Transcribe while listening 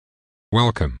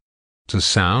Welcome to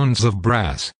Sounds of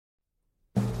Brass.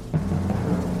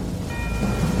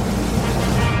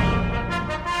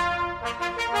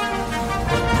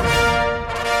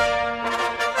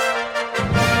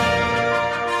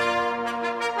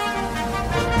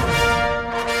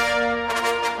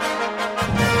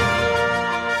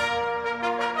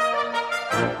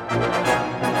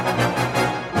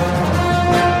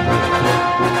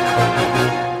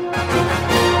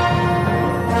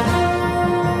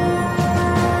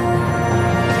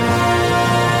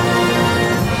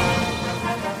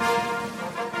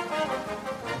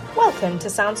 Welcome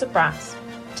to Sounds of Brass.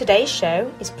 Today's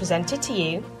show is presented to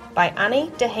you by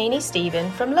Annie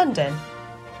Dehaney-Stephen from London.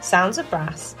 Sounds of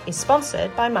Brass is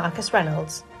sponsored by Marcus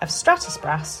Reynolds of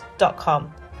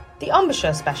stratusbrass.com, the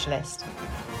embouchure specialist.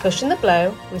 Cushion the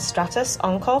blow with Stratus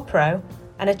Encore Pro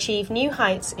and achieve new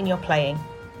heights in your playing.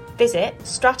 Visit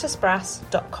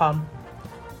stratusbrass.com.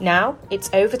 Now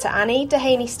it's over to Annie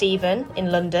Dehaney-Stephen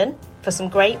in London for some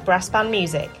great brass band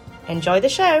music. Enjoy the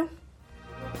show!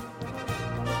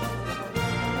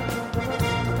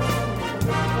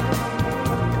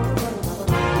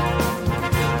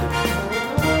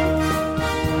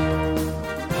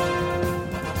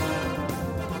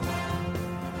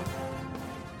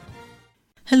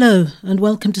 Hello and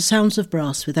welcome to Sounds of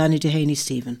Brass with Annie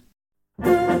Dehaney-Stephen.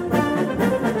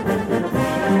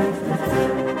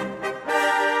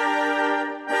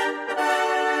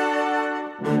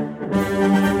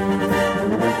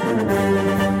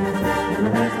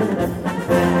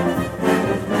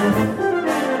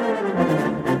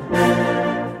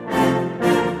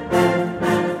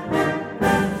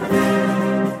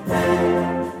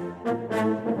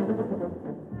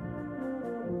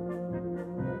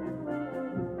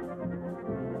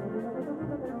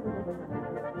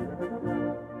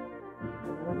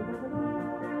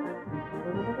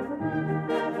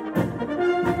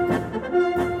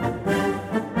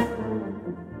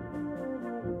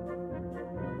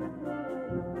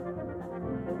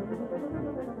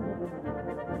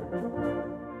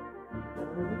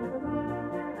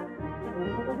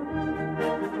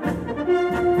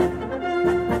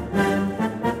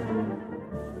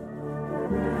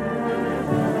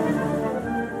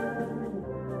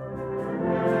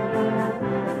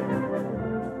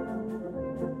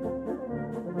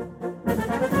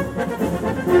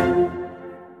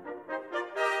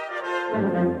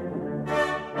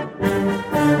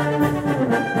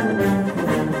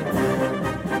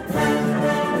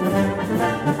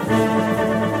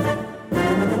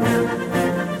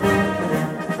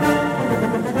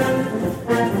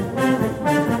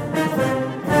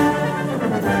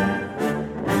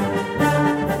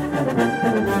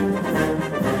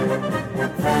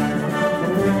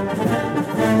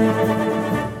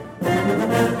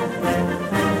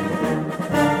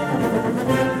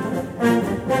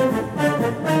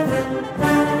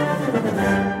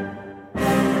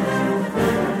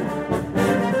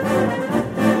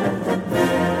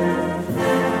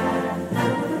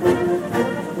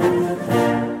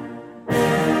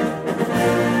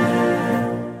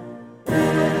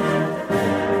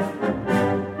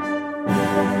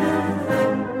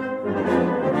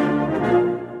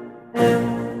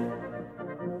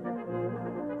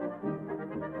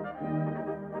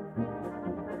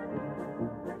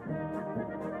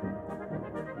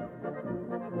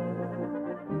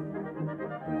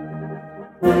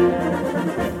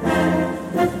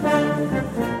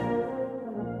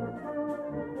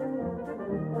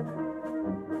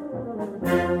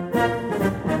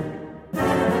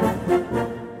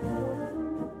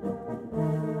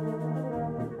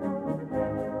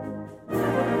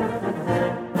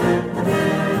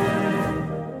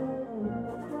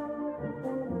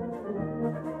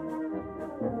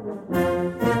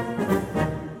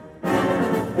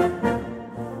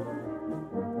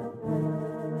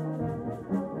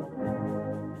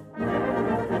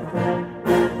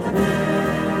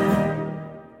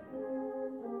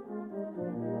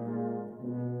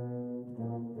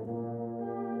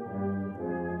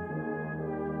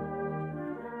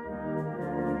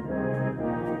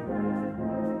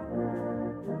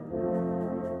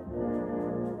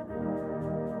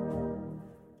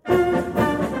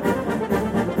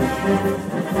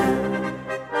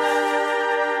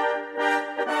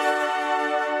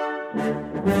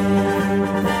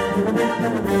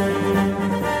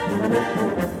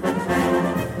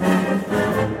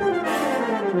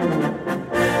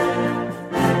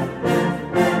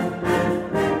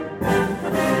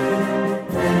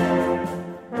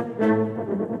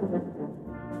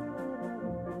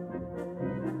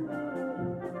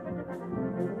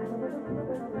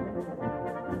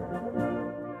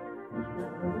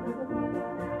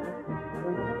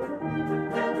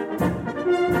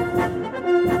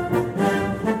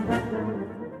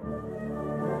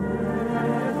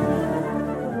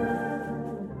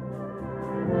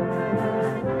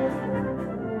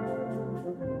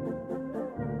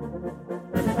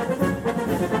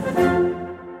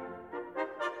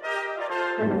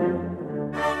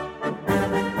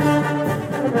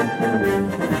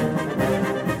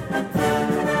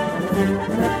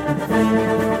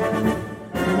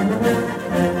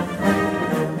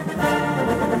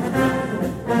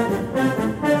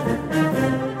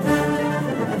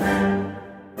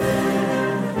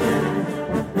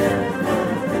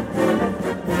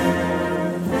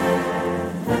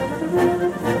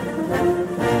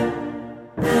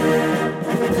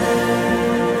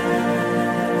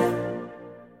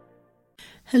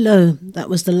 Hello, that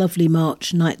was the lovely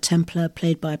March Knight Templar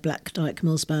played by Black Dyke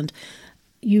Mills Band.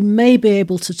 You may be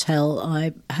able to tell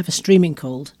I have a streaming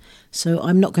cold, so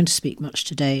I'm not going to speak much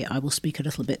today. I will speak a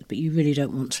little bit, but you really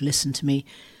don't want to listen to me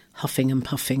huffing and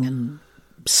puffing and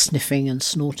sniffing and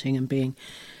snorting and being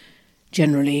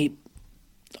generally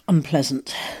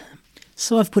unpleasant.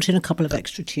 So I've put in a couple of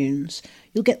extra tunes.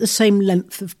 You'll get the same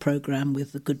length of programme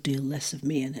with a good deal less of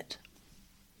me in it.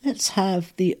 Let's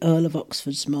have the Earl of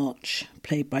Oxford's March,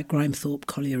 played by Grimethorpe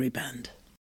Colliery Band.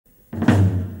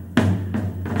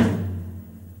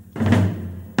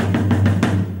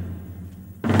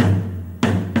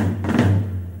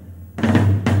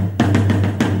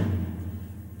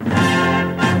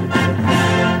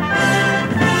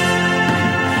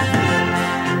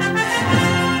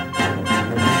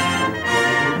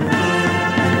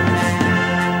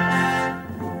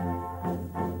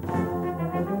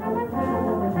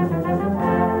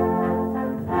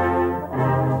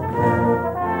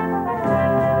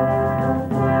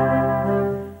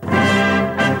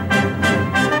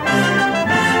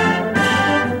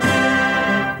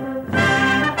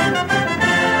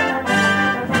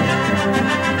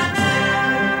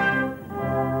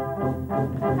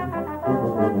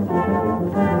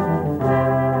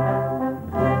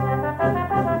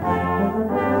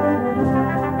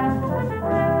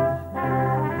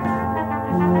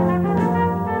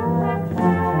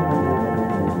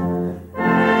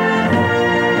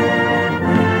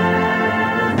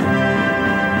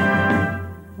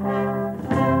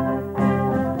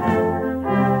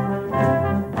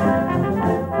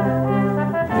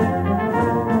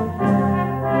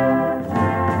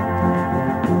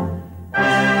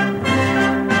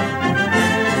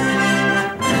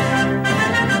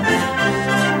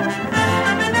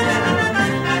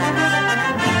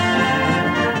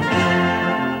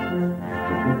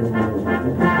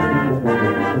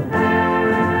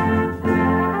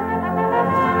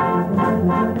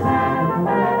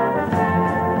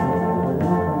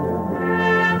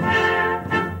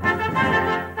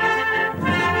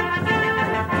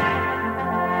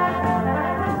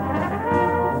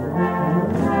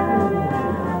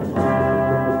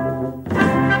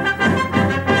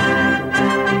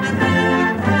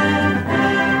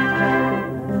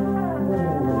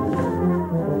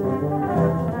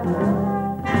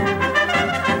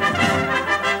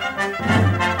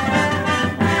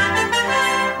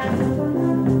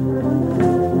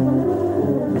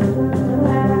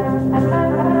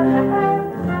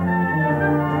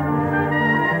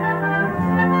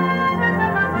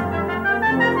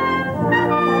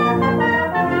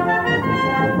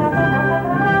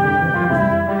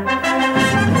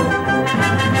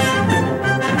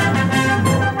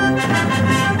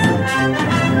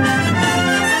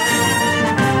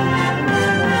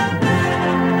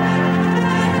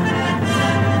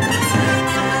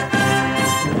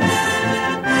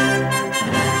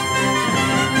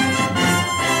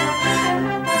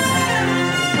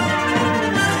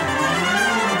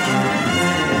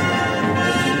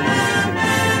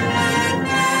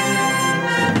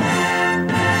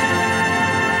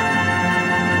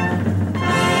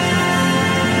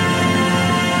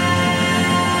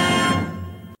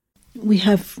 We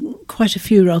have quite a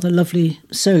few rather lovely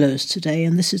solos today,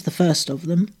 and this is the first of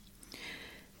them.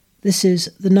 This is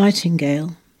The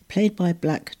Nightingale, played by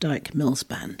Black Dyke Mills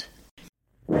Band.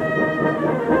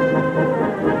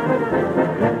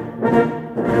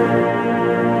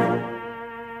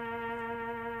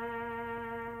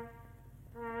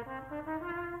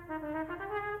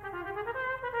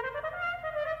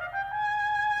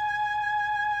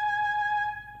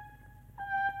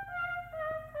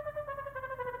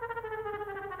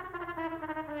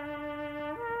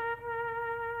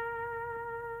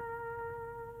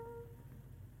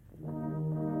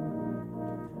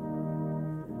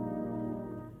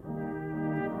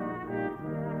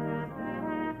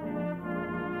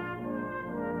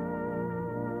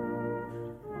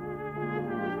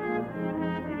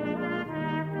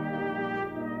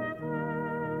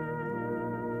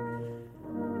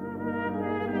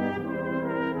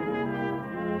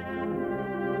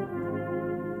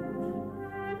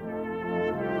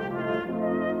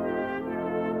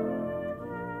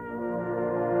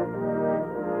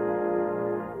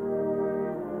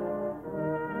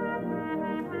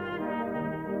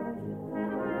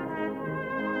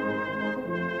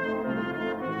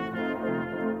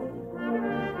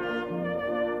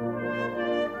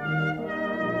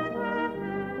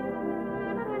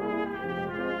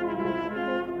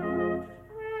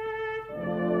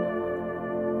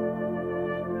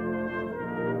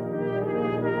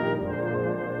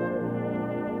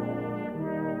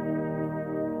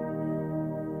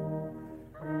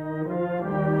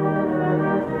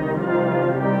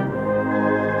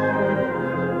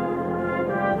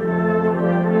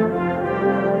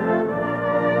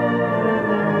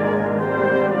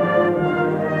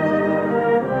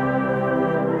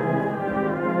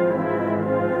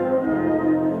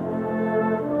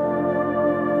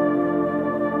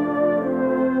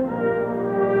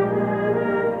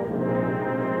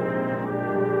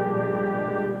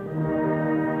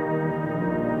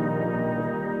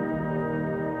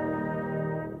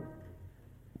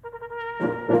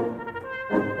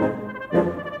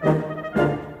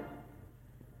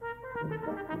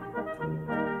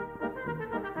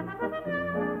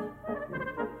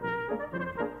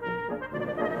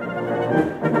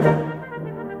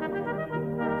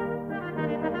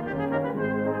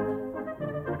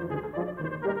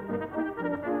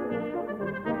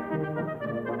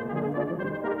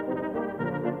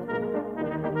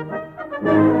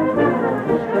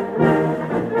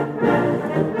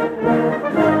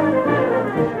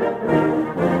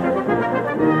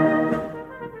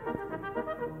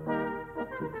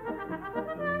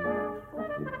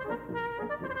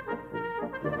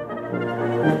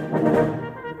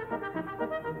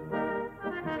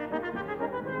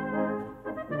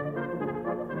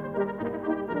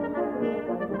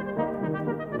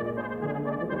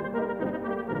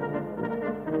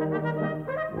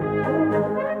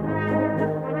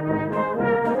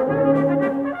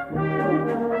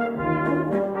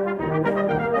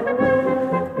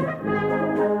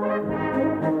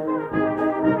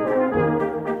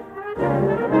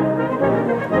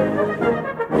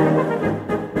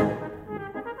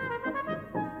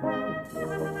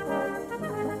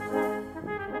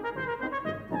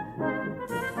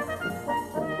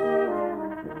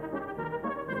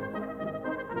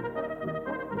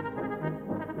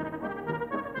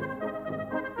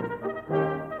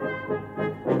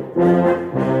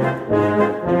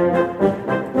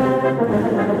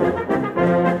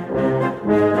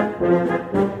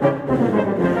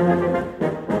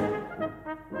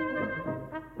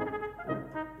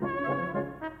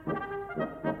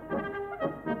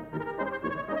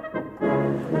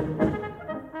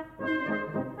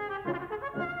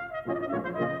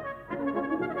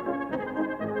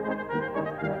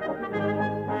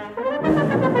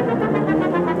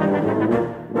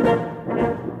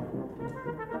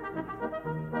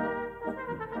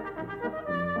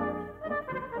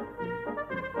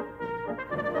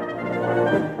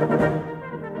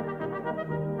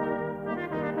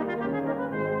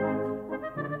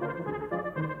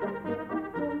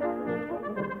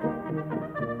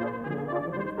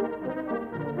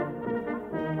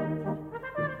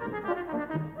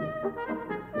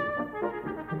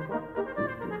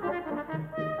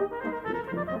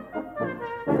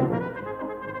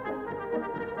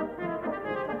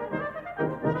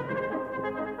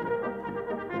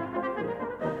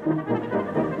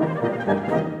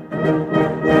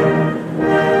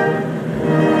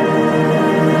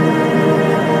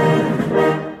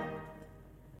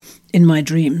 In my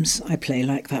dreams, I play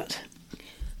like that.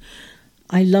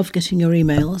 I love getting your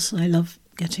emails. I love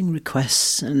getting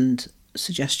requests and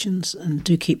suggestions, and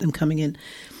do keep them coming in.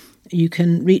 You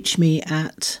can reach me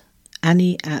at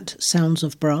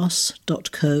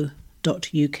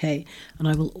annie@soundsofbrass.co.uk, and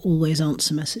I will always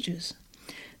answer messages.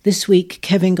 This week,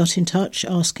 Kevin got in touch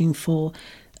asking for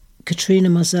Katrina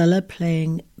Marzella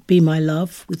playing Be My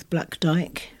Love with Black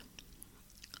Dyke.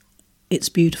 It's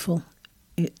beautiful.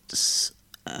 It's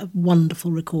a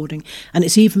wonderful recording, and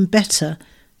it's even better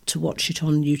to watch it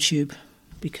on YouTube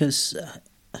because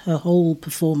her whole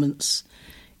performance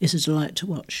is a delight to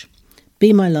watch.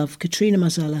 Be My Love, Katrina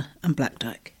Marzella and Black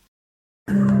Dyke.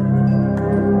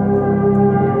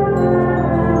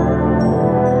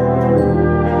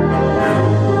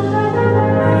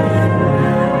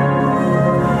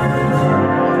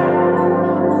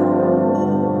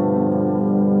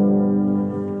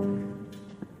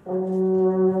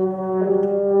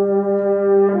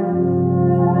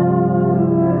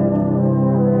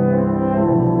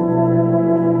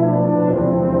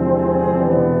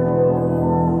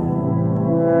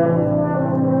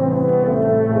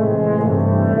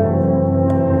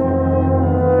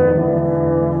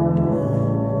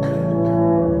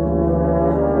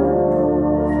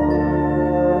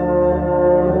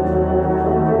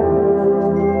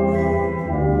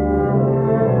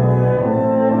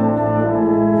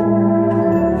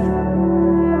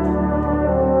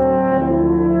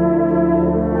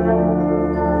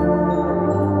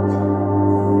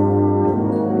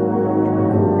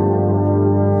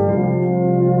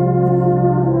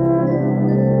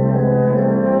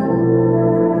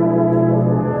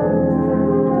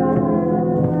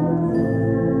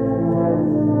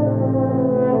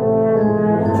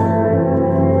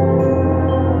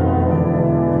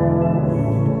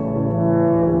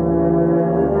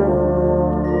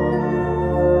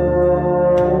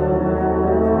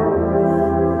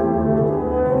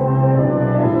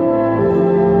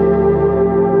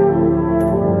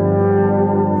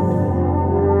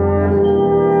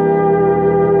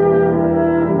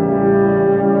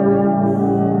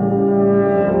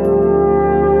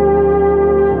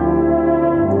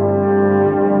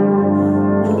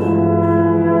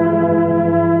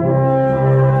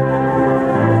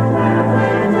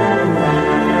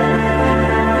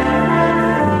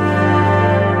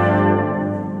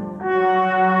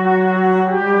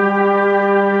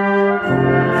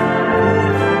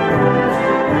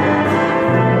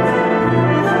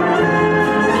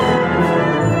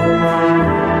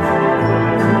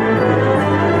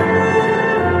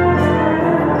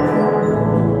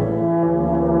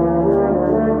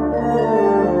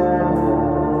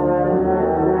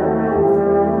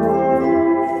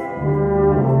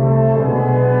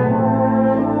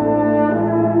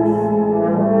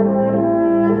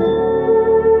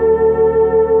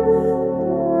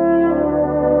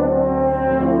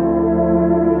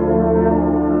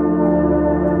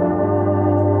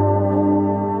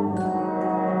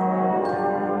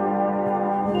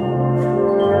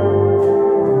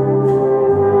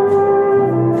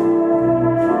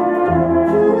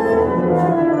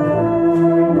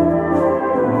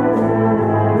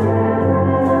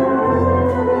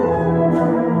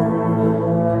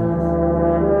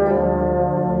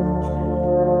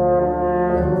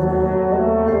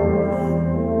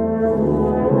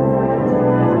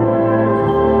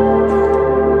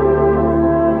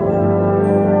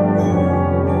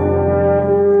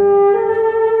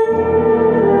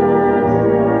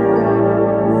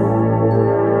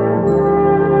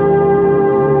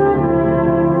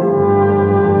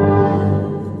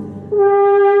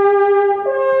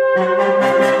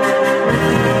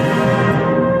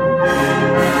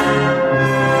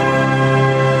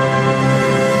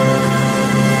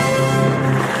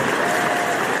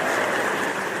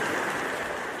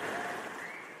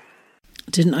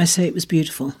 Didn't I say it was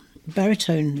beautiful?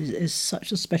 Baritone is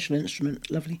such a special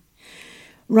instrument. Lovely.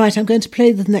 Right, I'm going to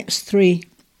play the next three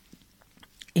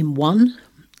in one,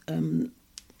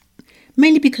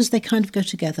 mainly because they kind of go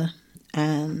together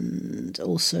and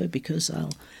also because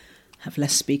I'll have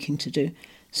less speaking to do.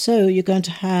 So you're going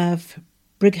to have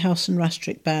Brighouse and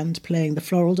Rastrick Band playing the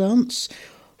Floral Dance,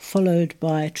 followed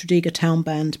by Tredegar Town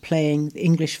Band playing the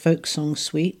English Folk Song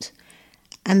Suite,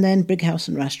 and then Brighouse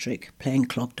and Rastrick playing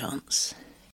Clog Dance.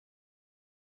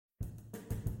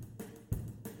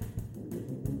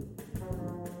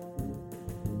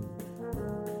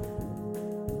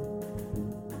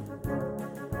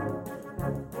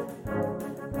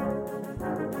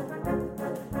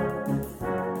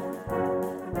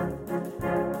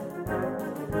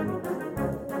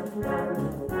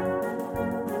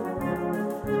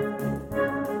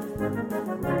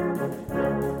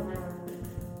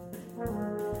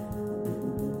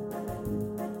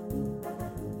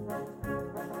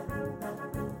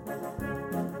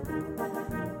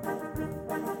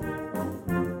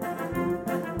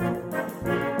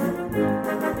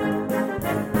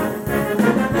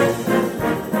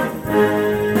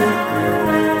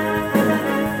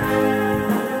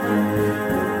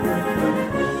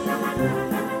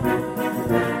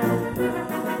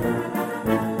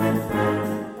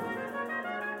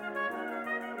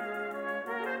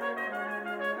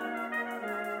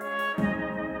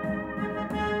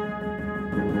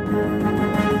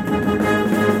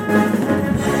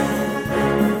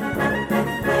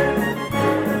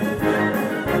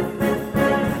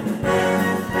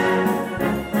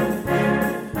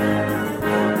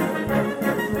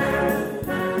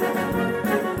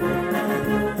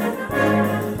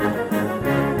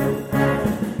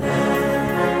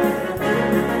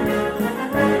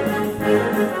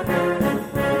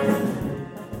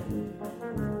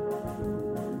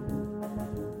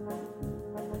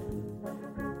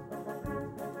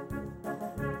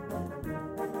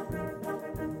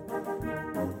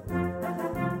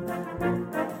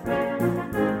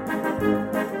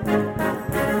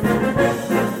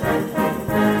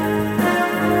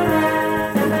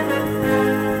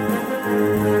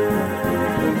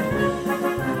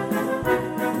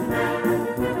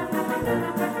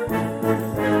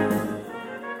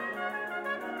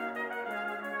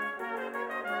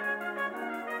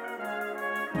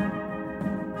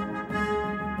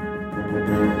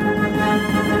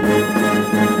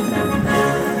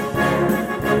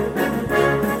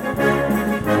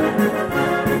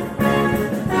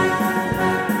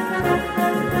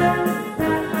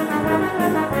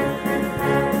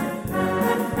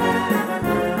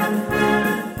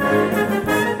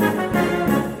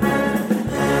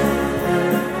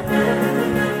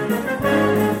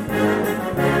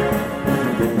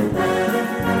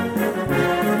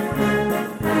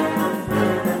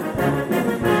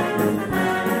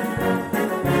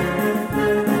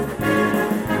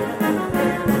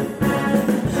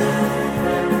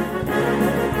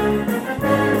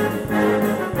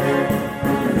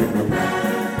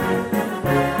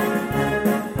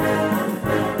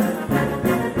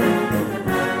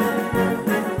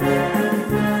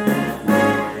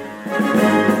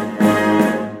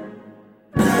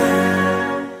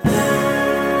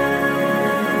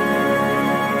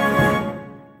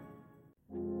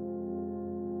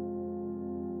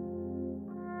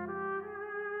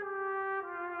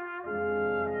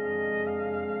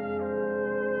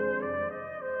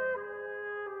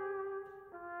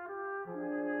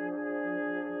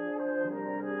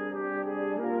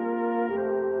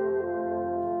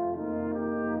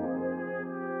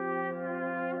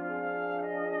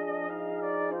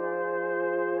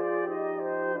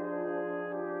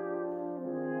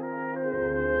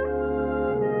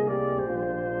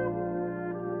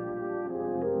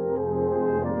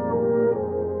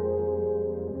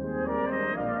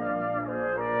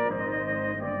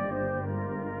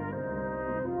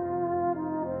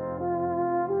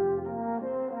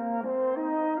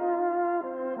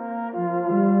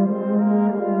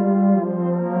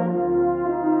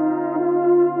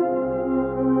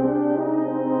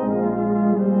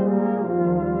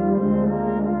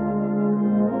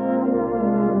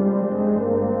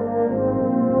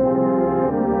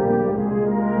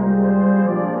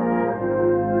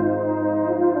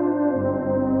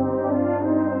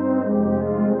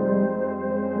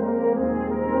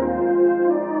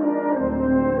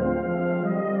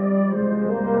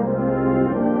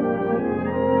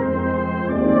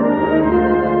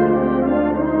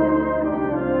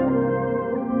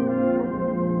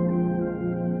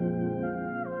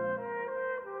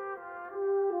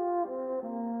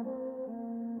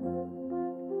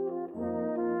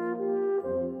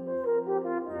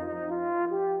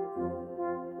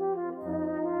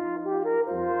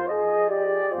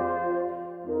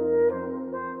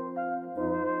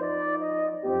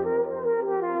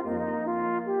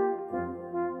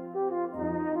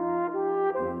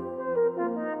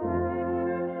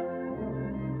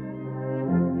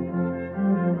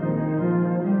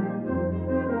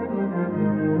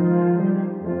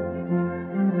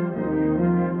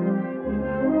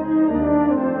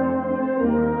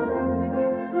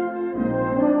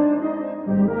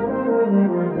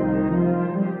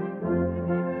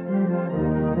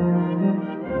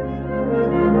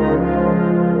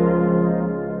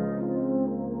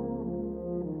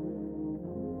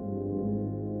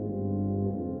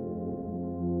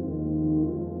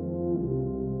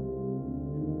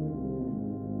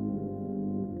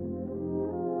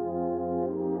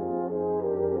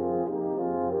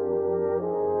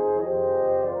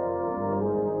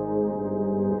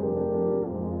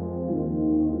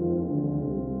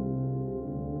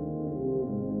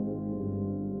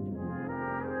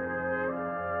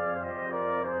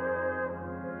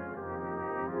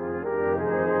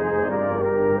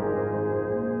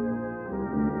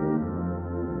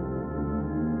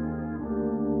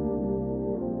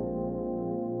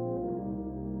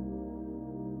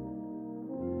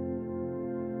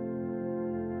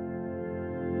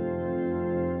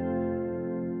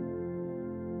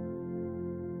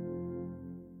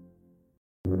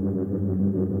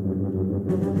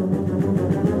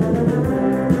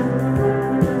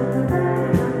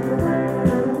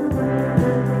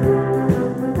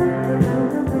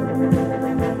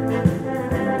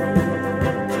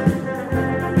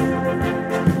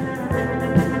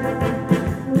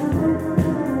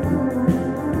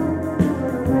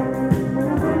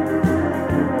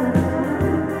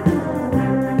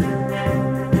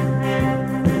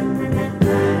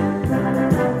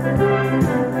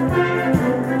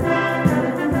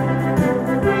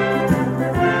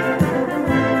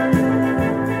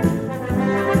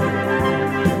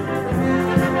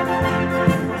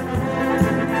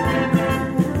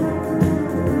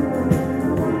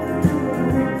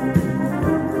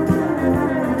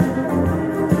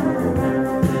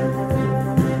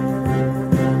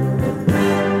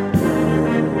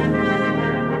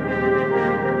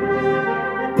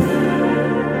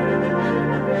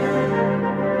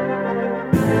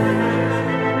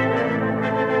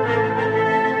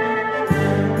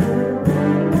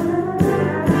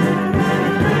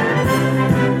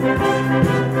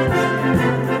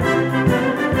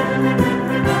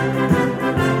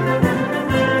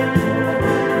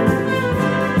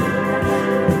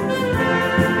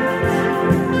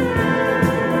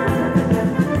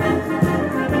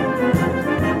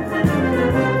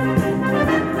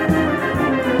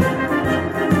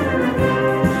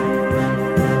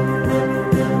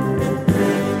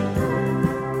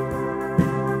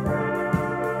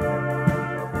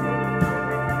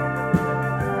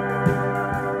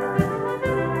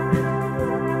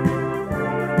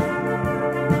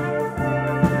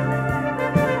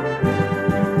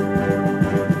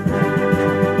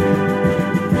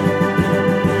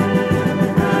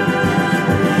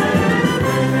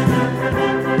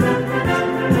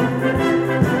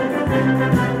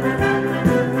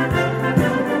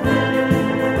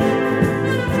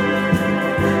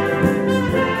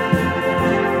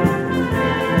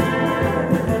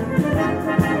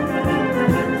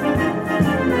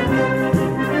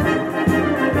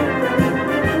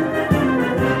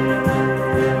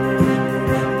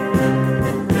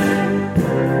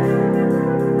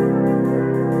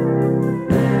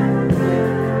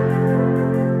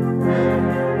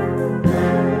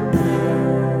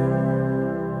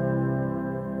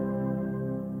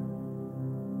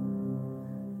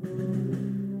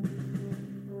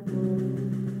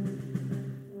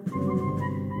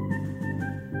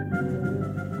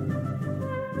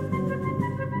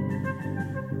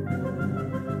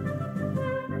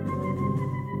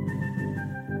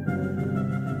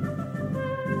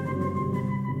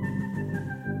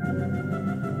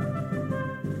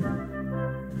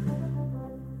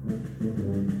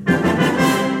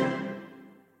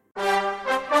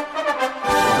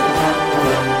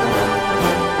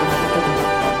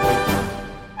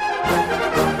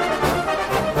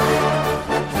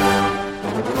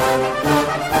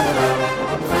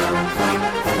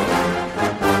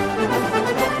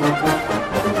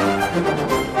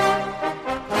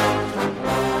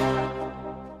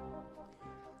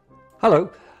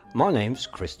 Hello, my name's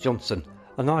Chris Johnson,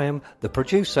 and I am the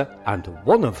producer and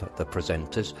one of the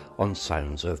presenters on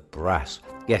Sounds of Brass.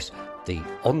 Yes, the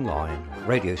online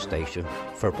radio station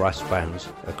for brass bands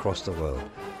across the world.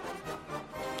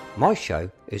 My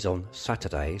show is on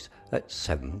Saturdays at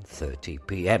 7:30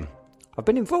 p.m. I've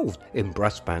been involved in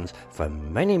brass bands for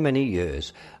many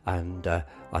years, and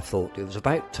I thought it was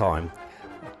about time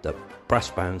that brass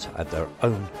bands had their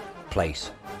own place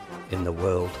in the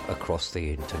world across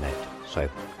the internet. So,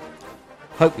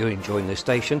 hope you're enjoying this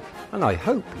station, and I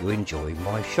hope you enjoy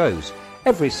my shows.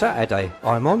 Every Saturday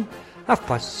I'm on,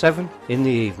 7:30 in the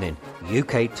evening,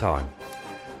 UK time.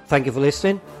 Thank you for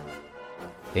listening.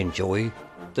 Enjoy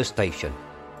the station.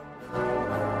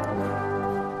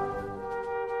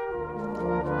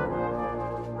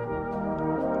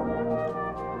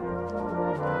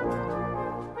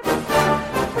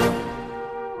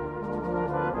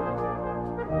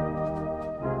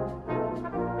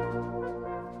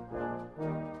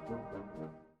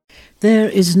 There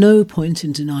is no point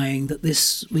in denying that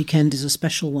this weekend is a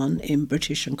special one in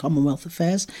British and Commonwealth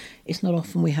affairs. It's not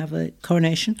often we have a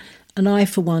coronation, and I,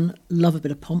 for one, love a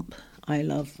bit of pomp. I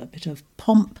love a bit of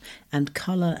pomp and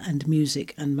colour and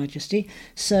music and majesty.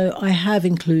 So I have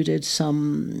included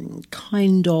some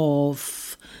kind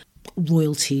of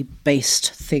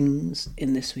royalty-based things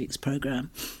in this week's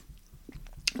programme.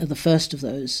 The first of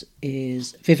those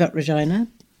is Vivat Regina,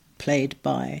 played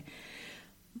by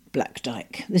Black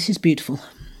Dyke. This is beautiful.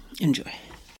 Enjoy.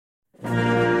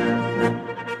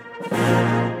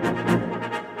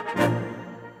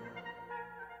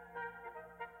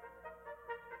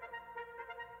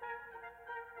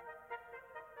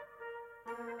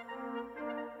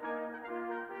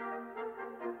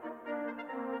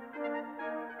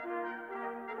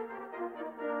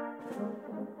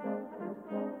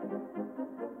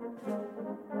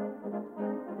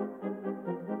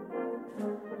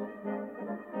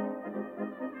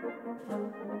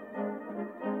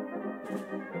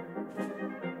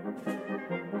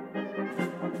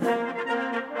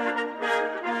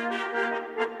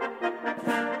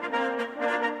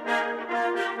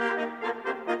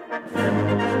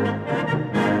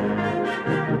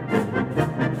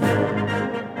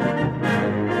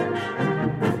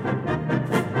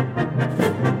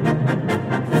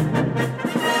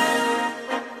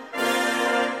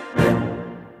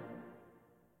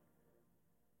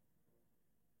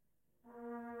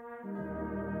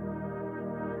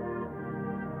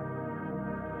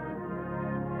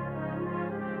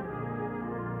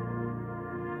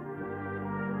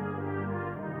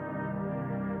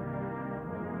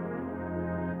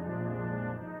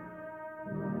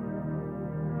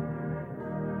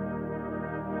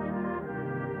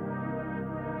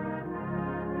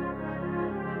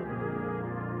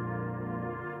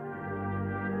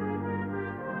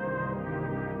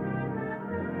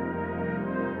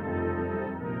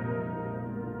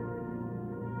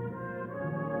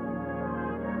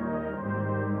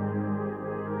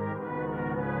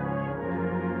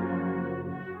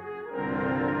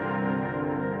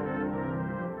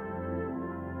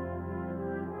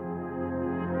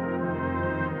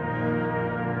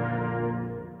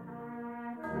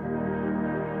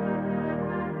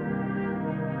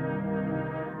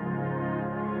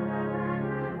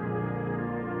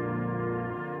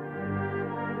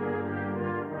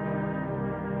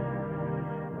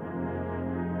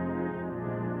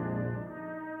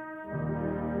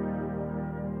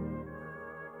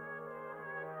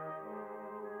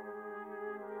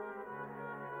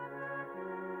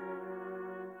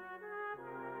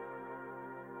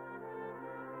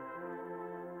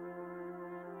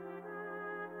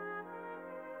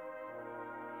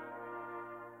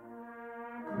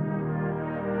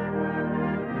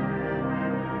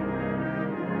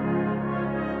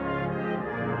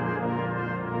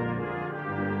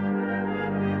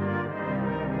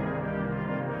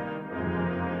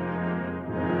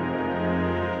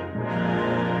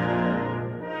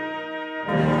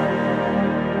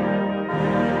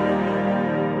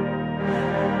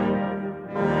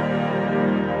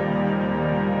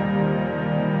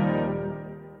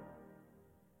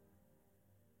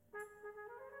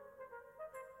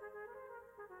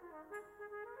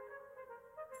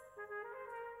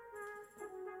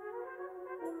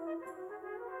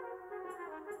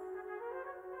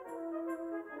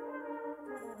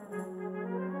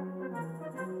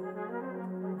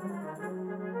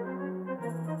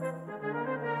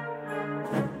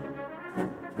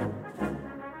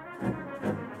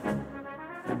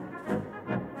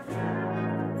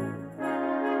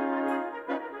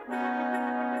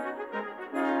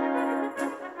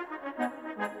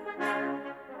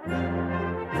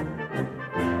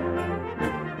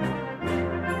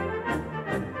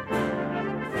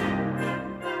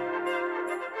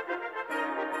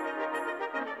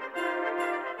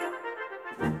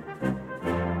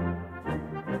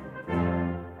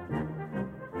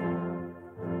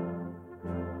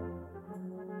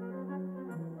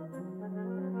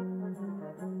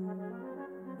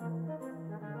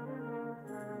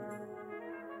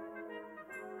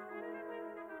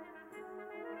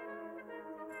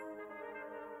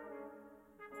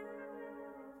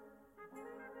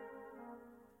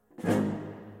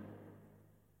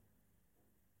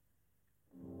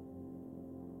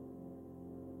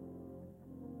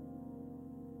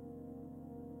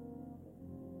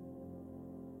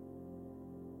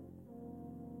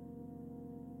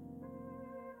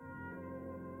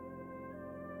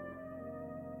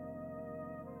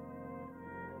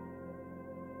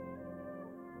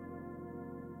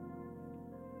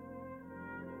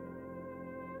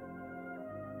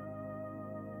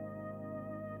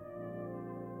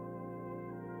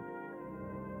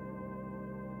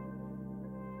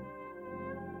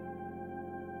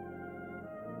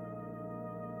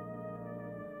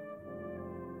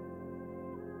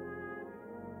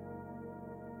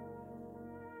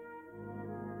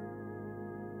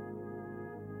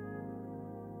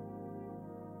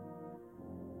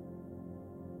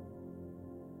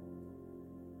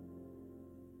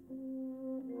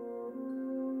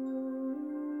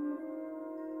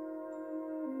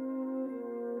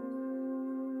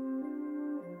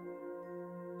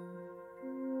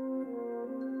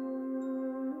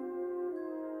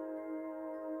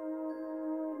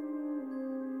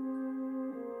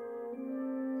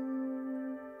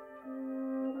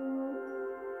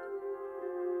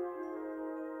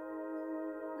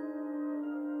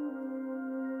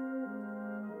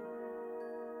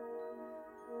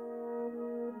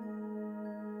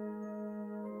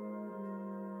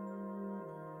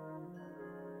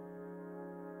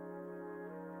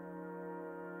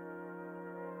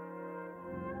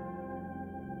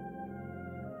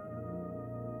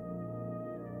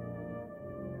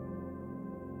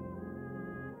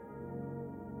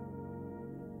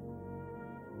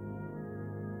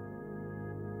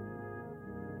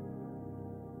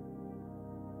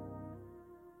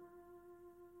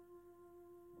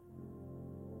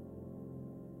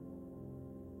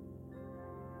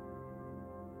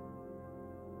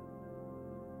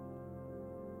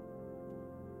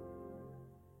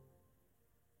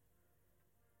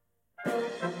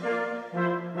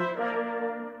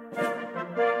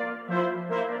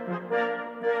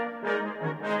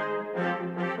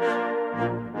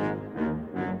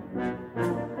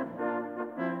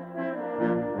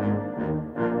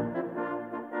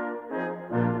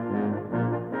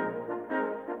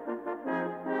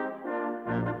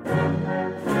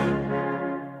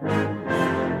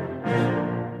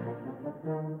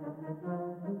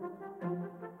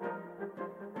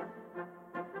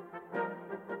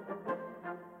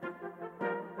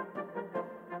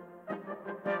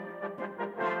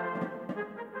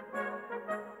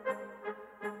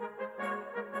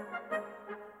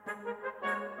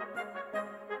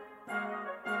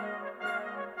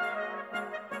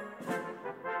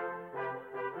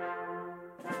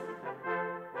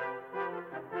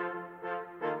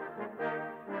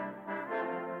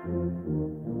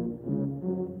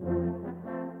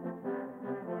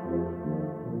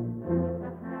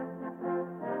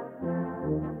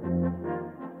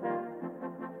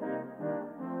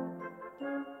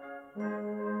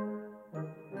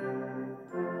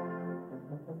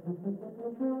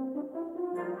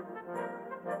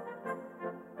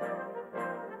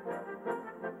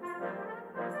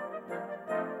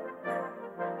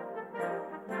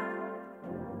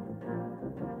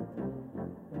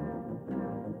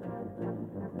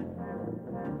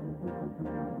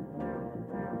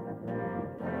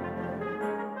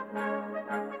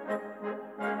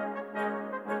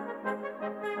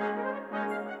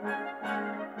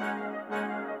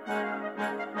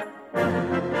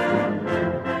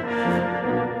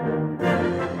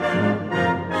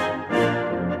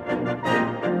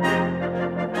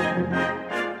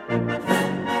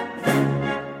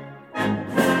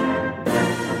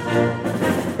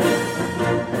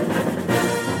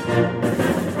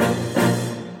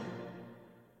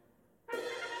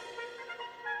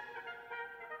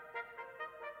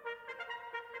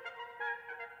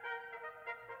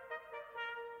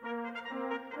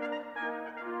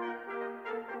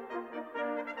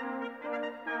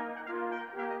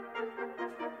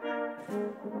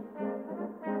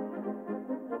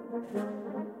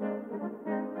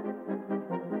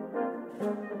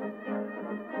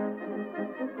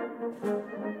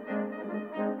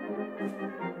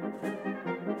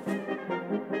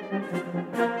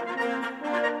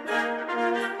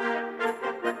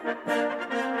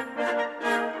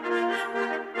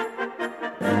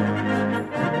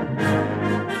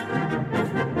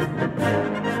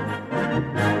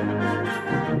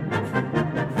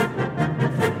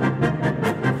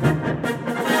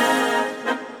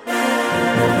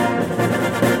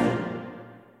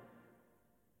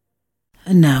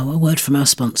 And now a word from our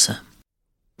sponsor.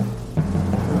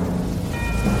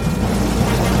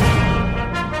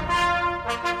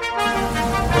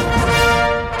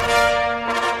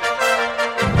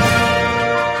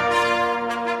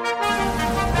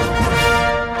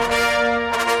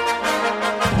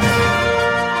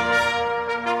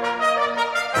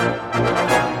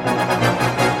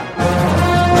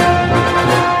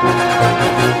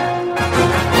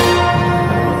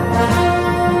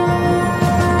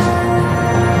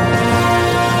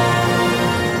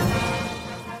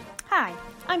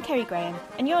 Graham,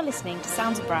 and you're listening to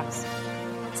Sounds of Brass.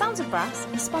 Sounds of Brass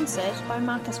is sponsored by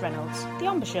Marcus Reynolds, the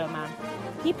embouchure man.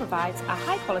 He provides a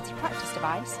high-quality practice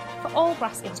device for all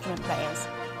brass instrument players,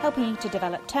 helping you to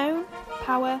develop tone,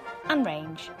 power and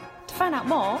range. To find out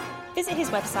more, visit his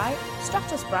website,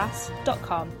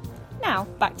 stratusbrass.com. Now,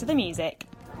 back to the music.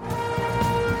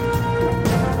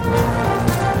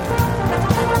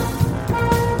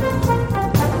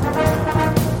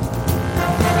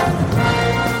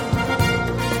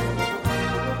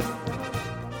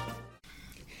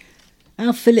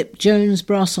 Our Philip Jones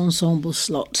Brass Ensemble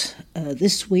slot.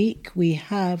 This week we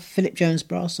have Philip Jones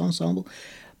Brass Ensemble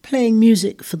playing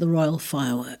music for the Royal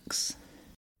Fireworks.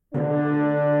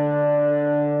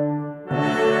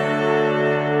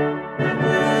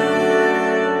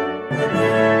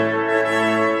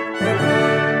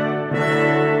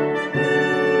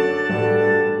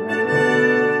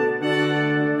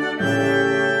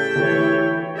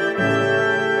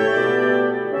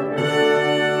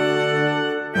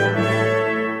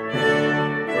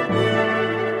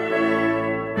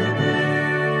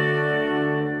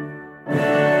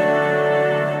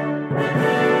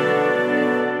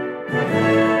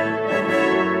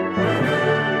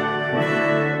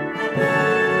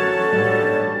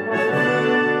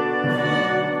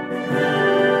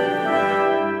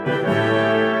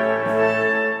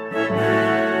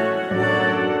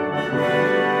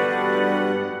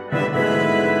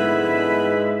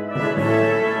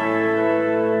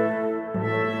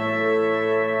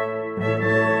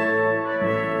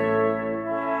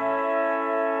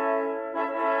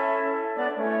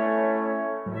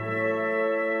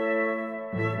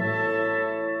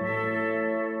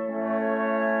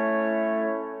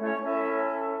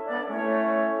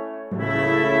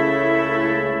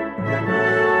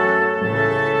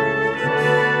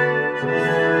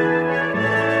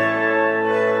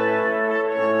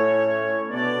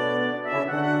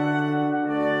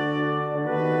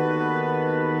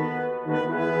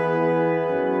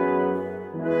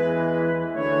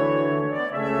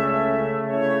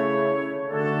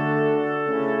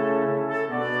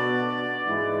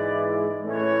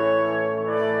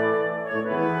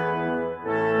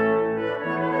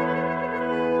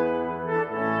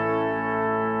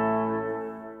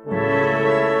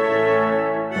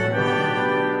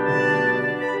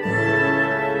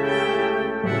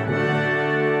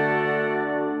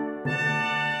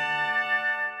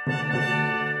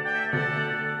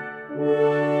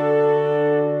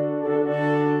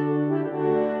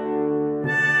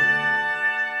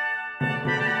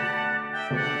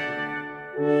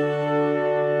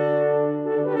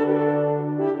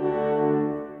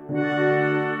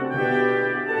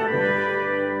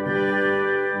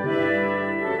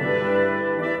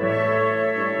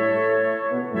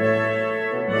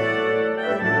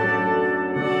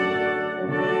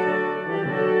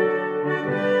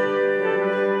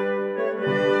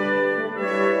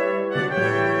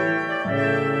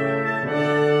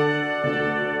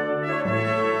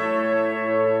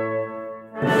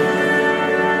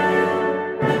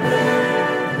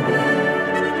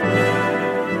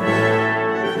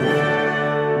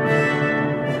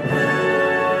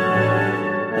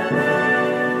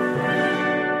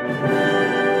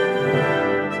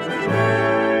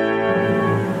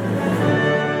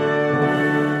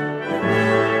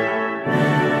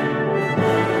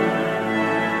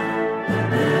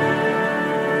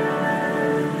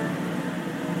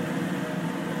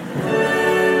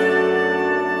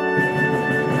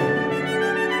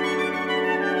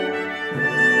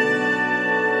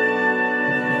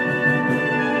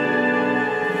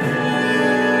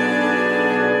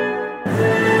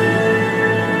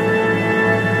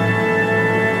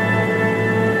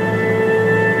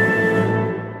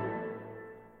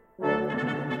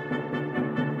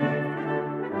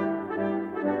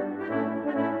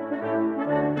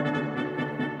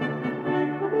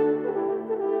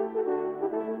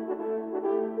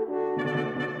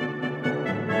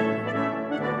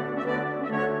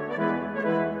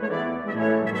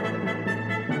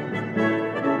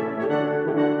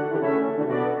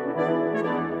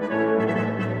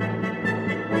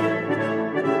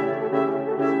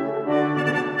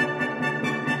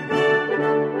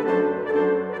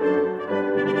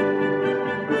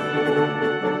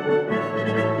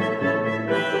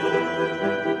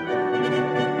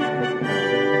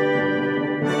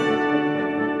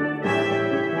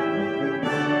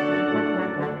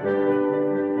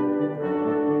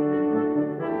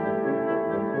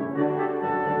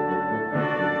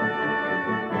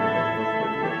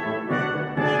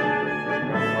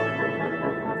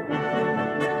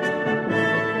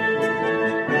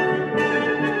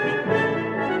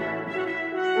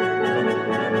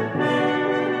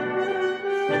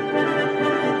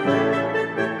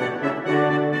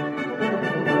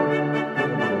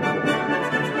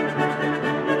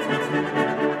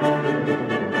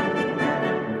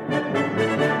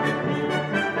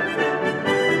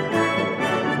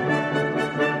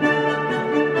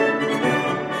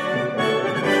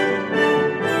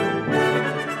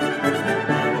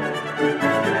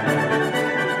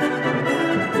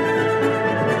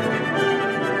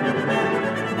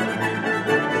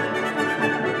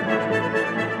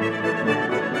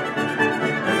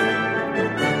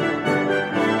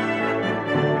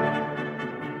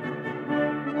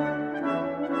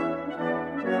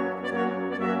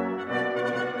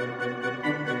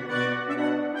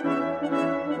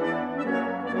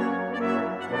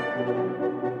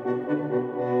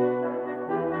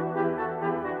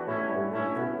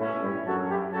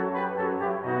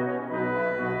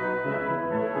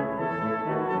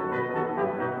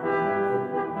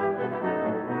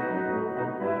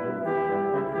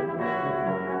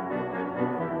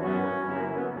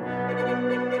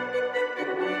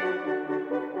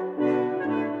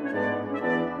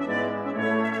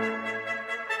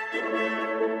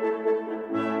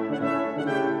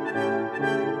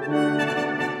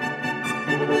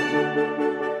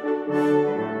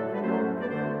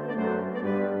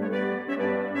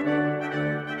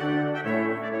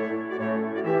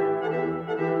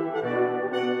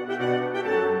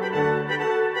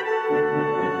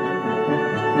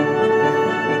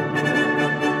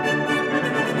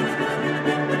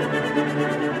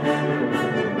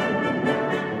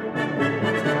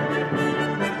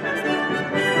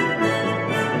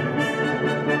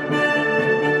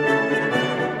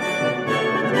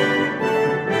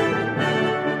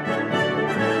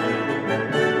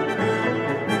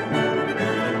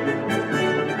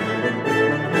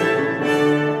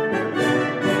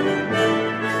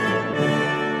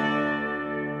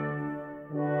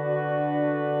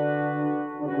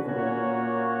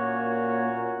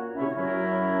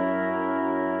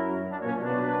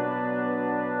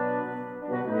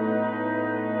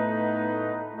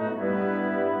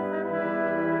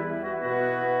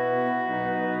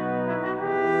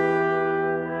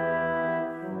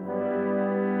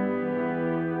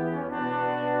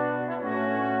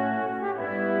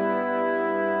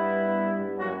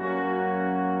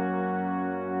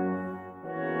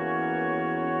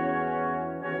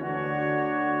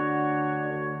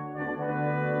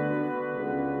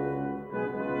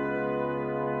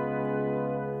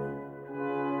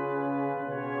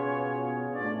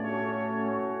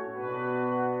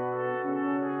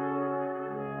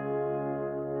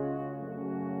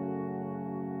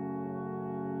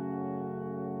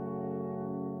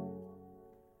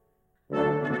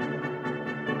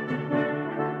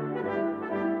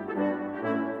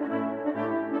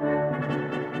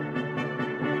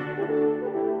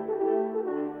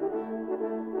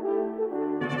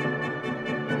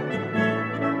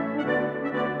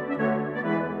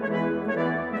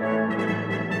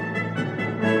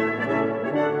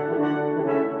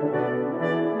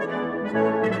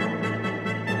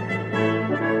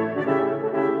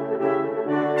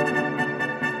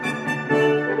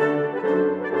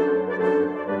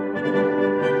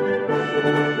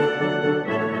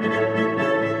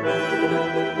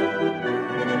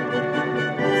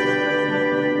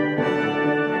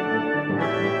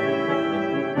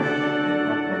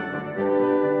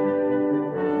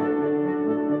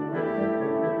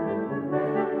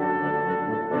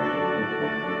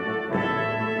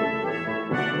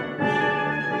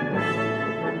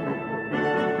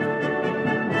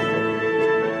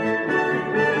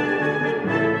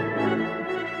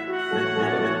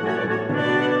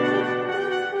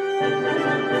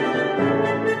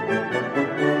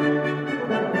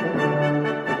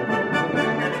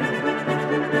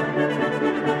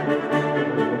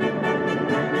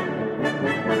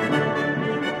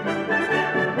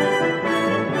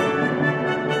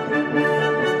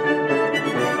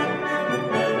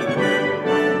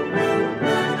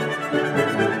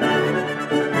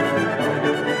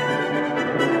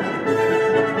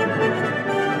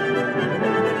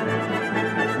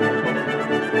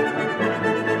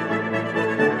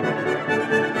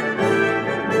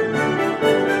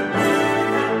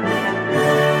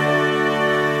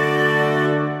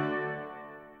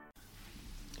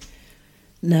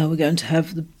 Now we're going to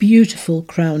have the beautiful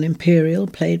Crown Imperial,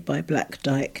 played by Black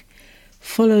Dyke,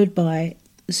 followed by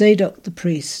Zadok the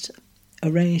Priest,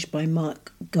 arranged by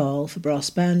Mark Gall for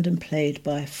brass band and played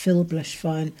by Phil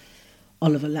Bleshfine,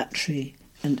 Oliver Latry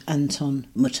and Anton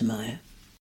Muttermeier.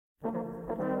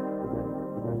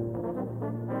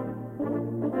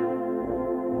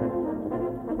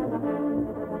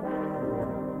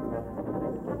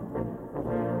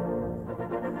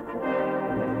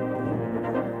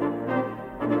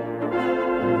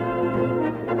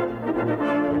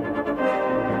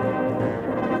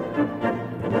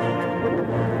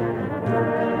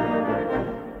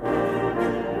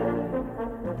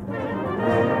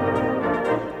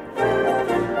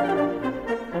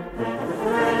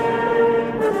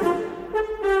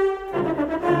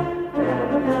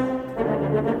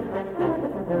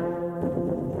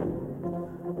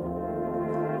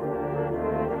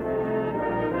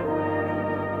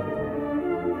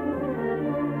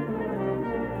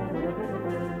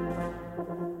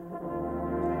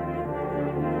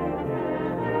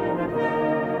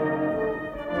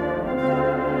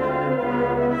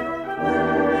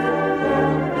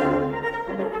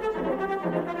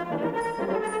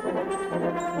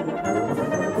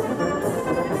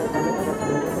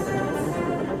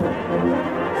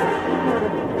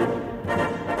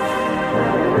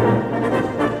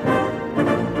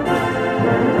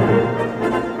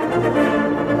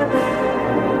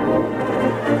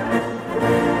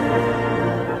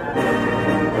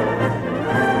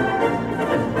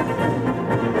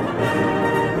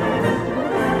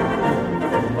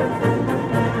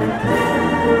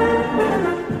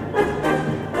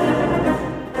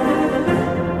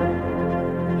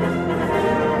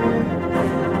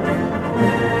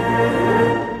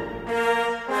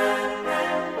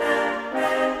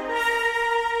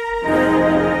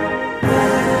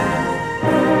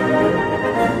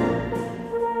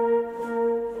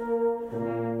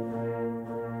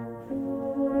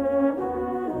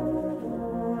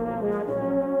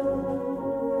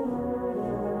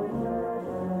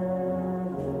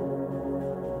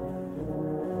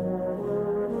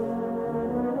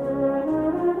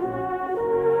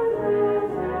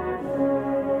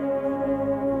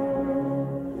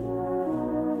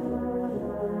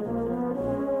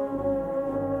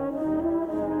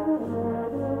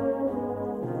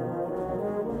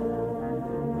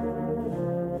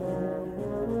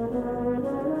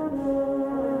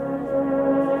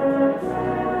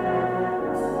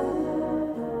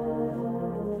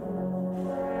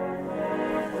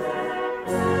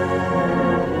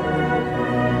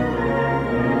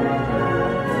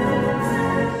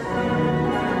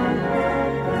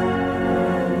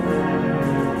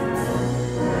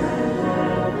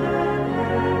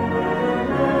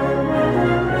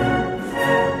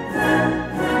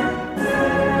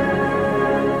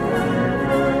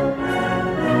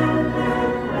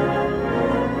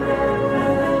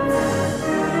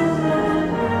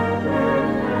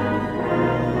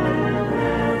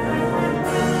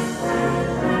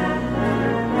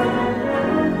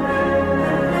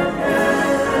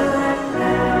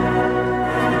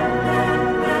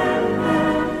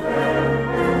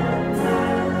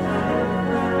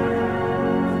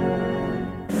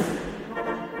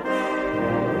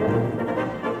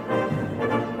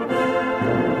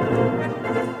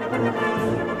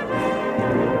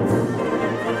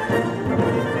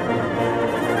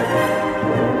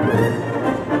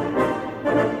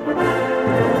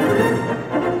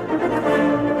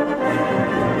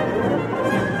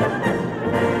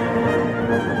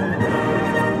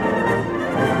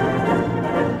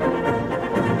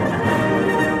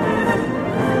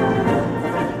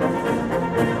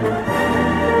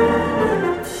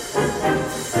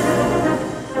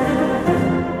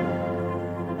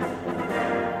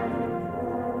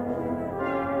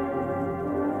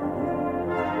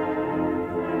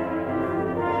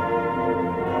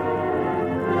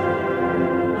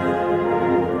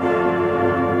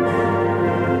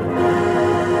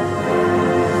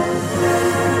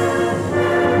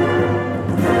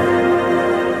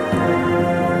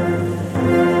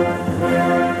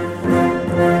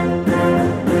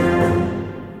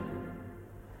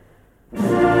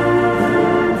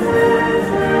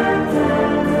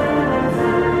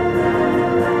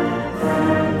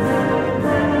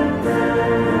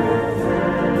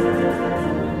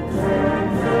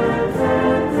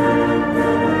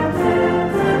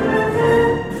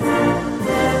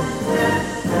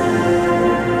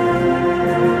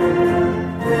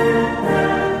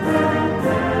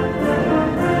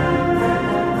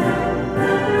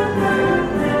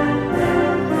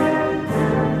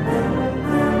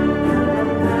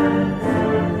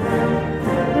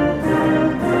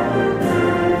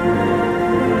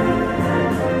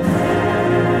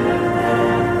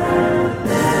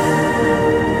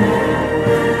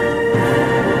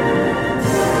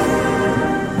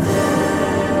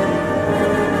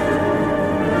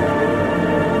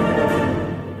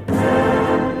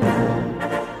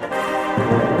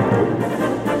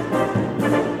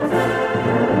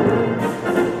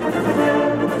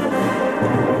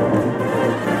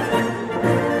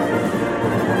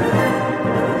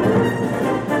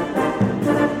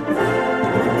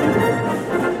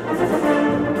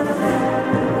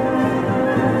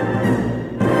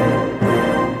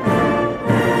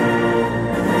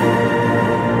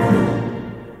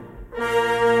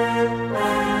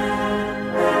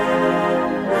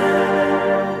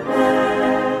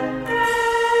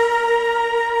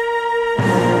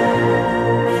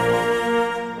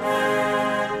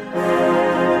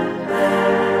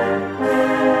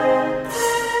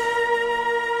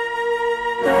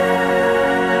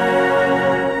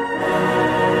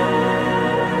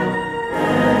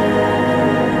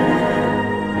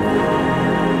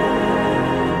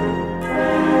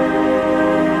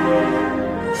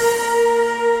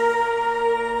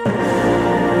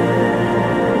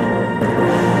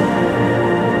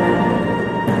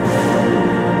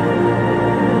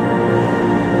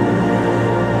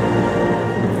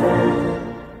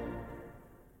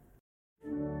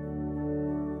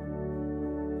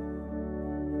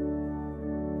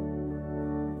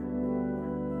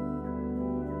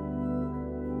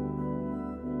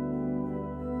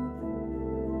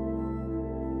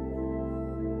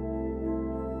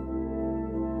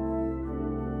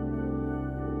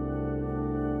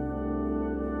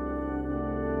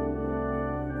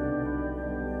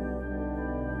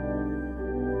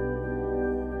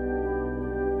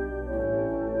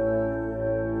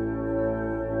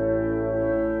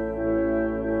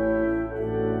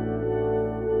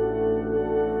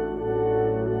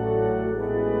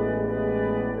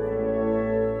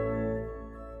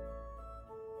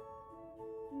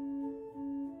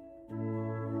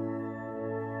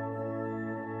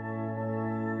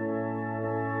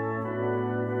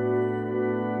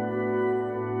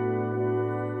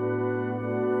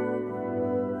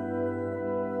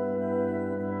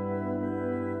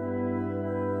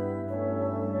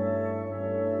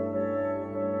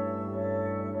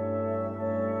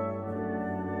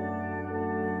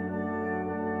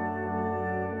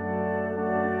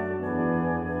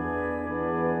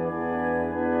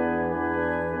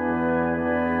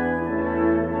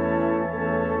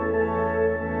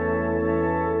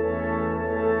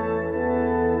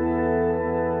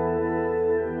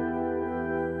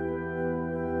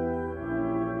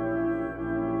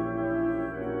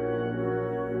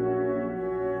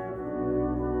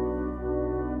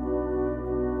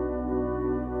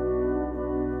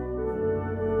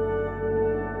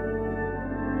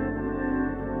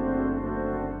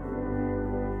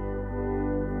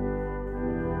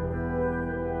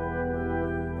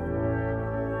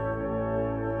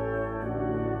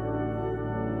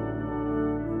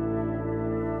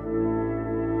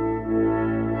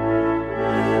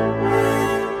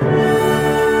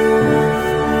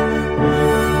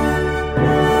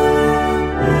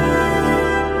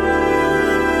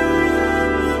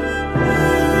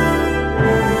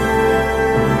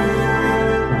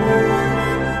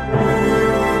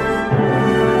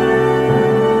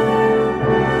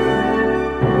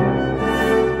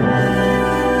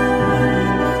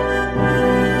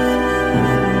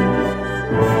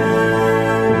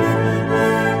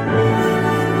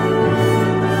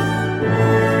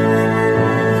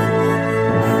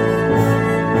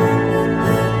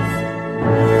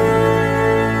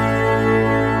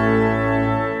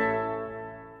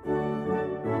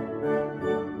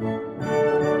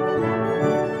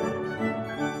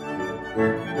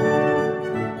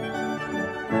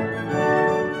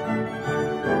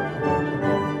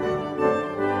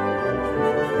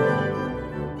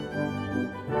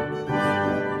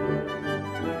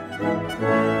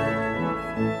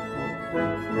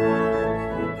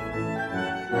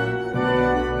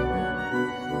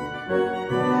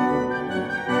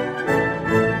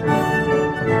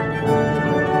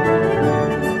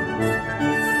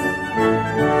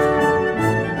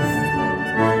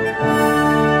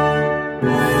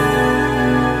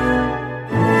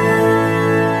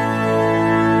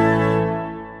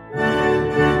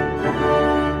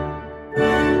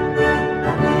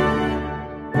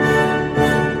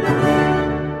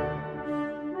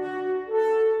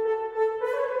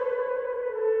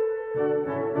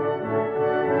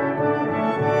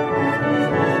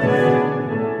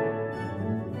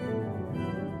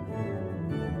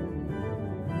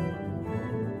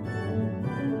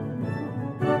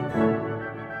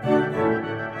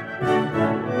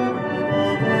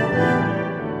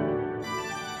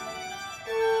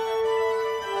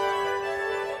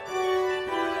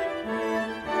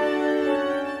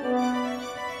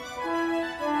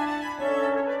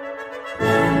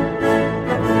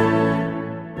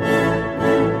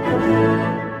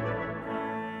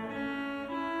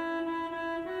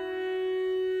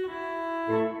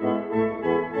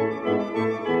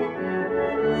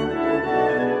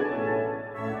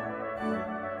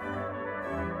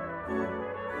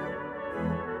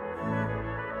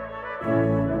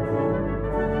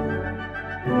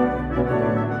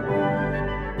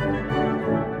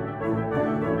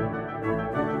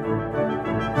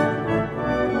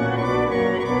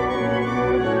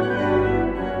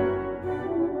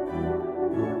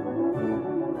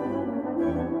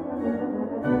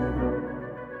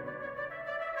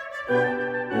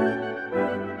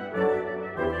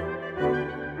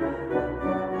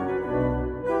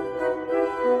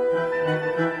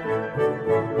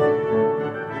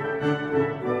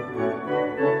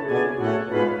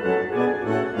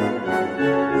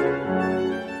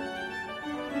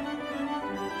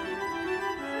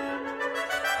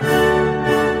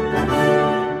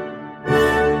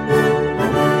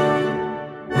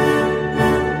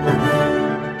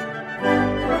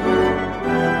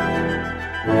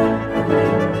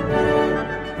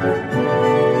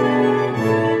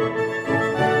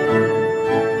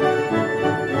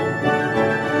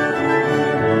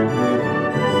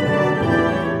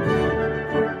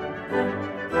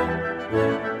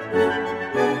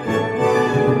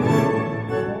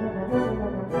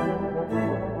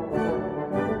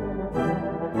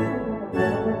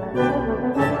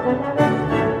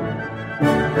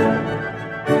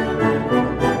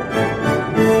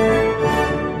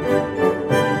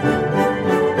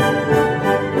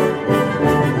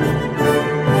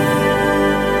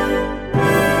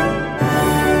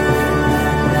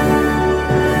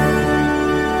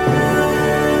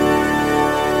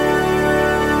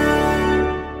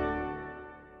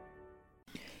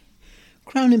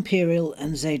 Imperial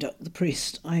and Zadok the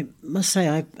priest. I must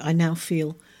say I now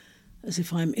feel as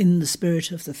if I'm in the spirit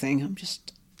of the thing.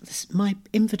 My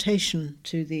invitation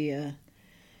to the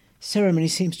ceremony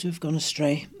seems to have gone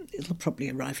astray. It'll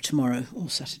probably arrive tomorrow or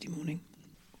Saturday morning.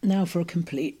 Now for a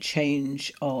complete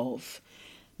change of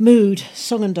mood.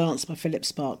 Song and Dance by Philip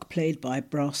Spark, played by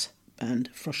brass band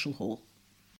Froshall Hall.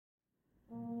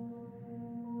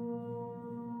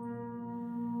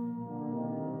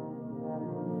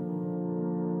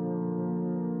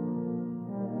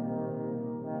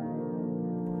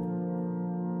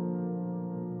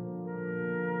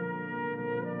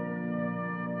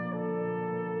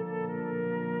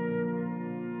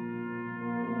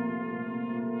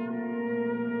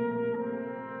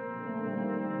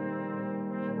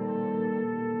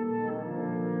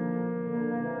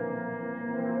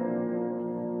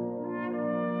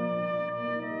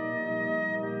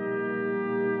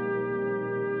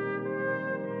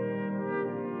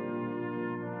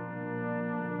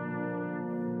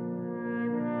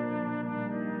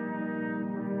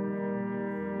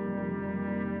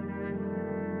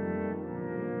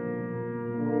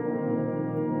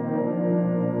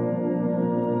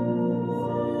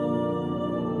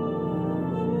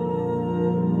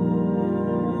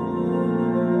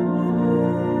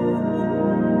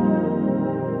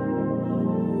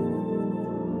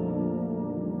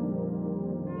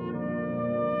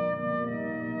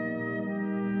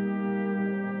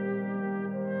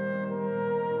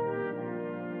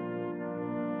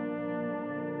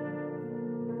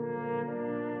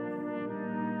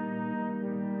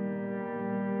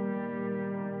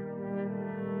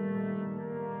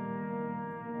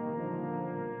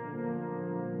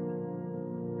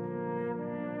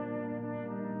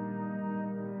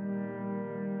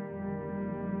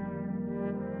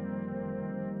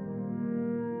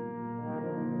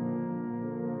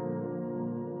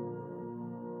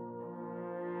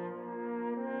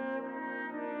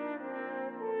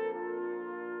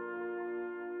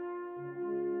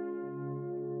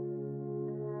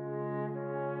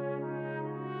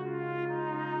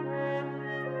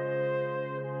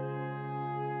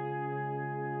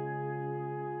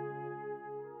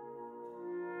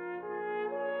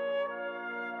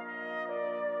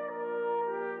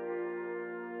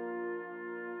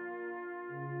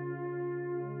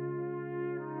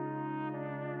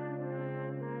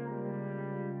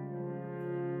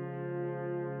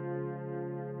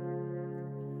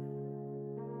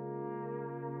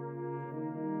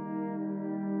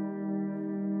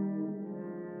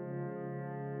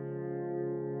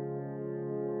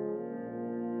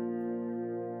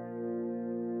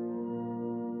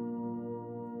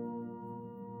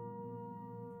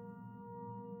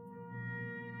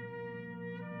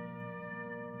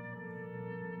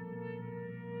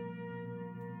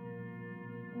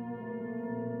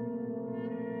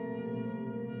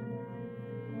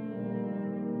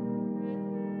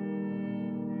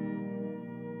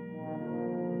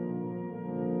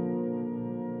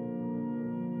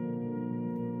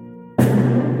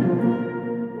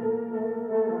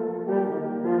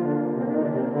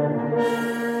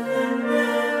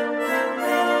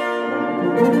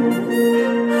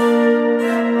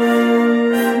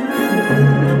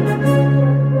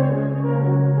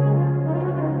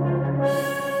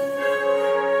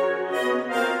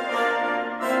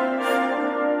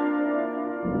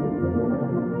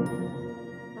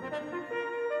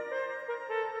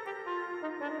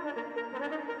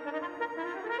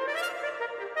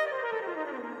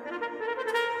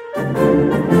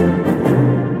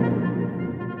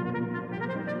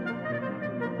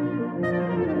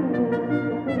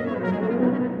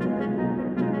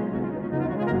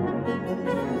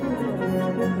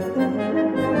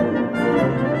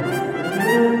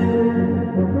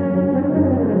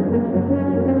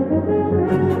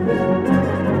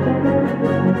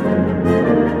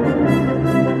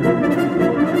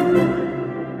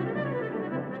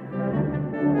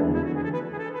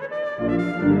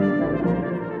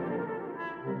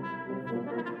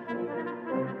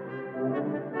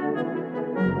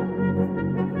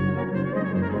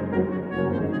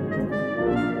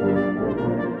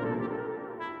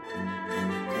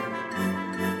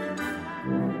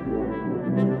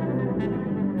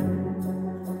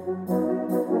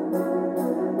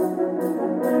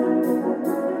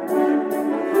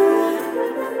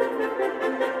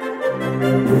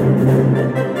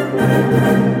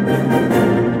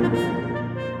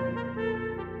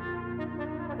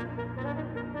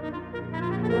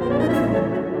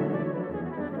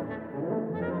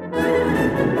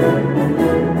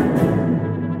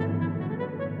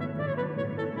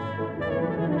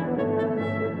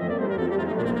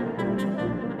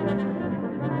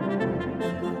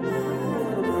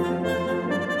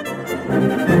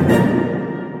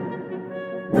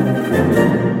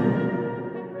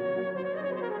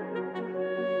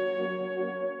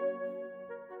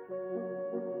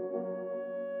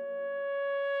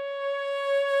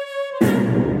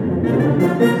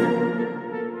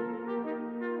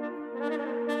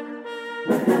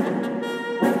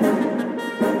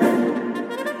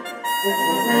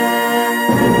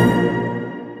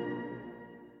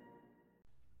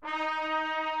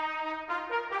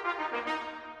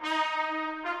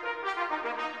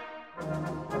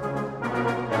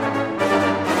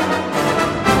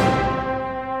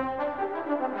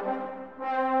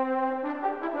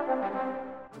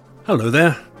 Hello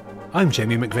there, I'm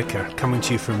Jamie McVicker, coming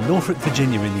to you from Norfolk,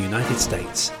 Virginia in the United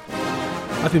States.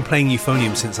 I've been playing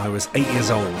euphonium since I was 8 years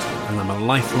old, and I'm a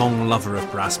lifelong lover of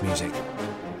brass music.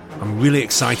 I'm really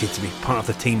excited to be part of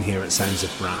the team here at Sounds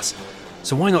of Brass,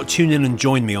 so why not tune in and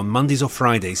join me on Mondays or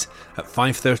Fridays at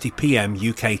 5:30 PM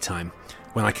UK time,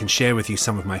 when I can share with you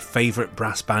some of my favourite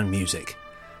brass band music.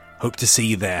 Hope to see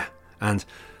you there, and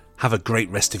have a great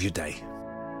rest of your day.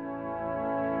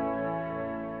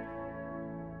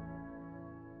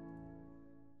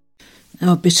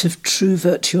 Now a bit of true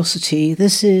virtuosity.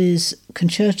 This is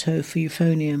Concerto for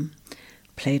Euphonium,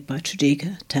 played by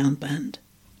Tredegar Town Band.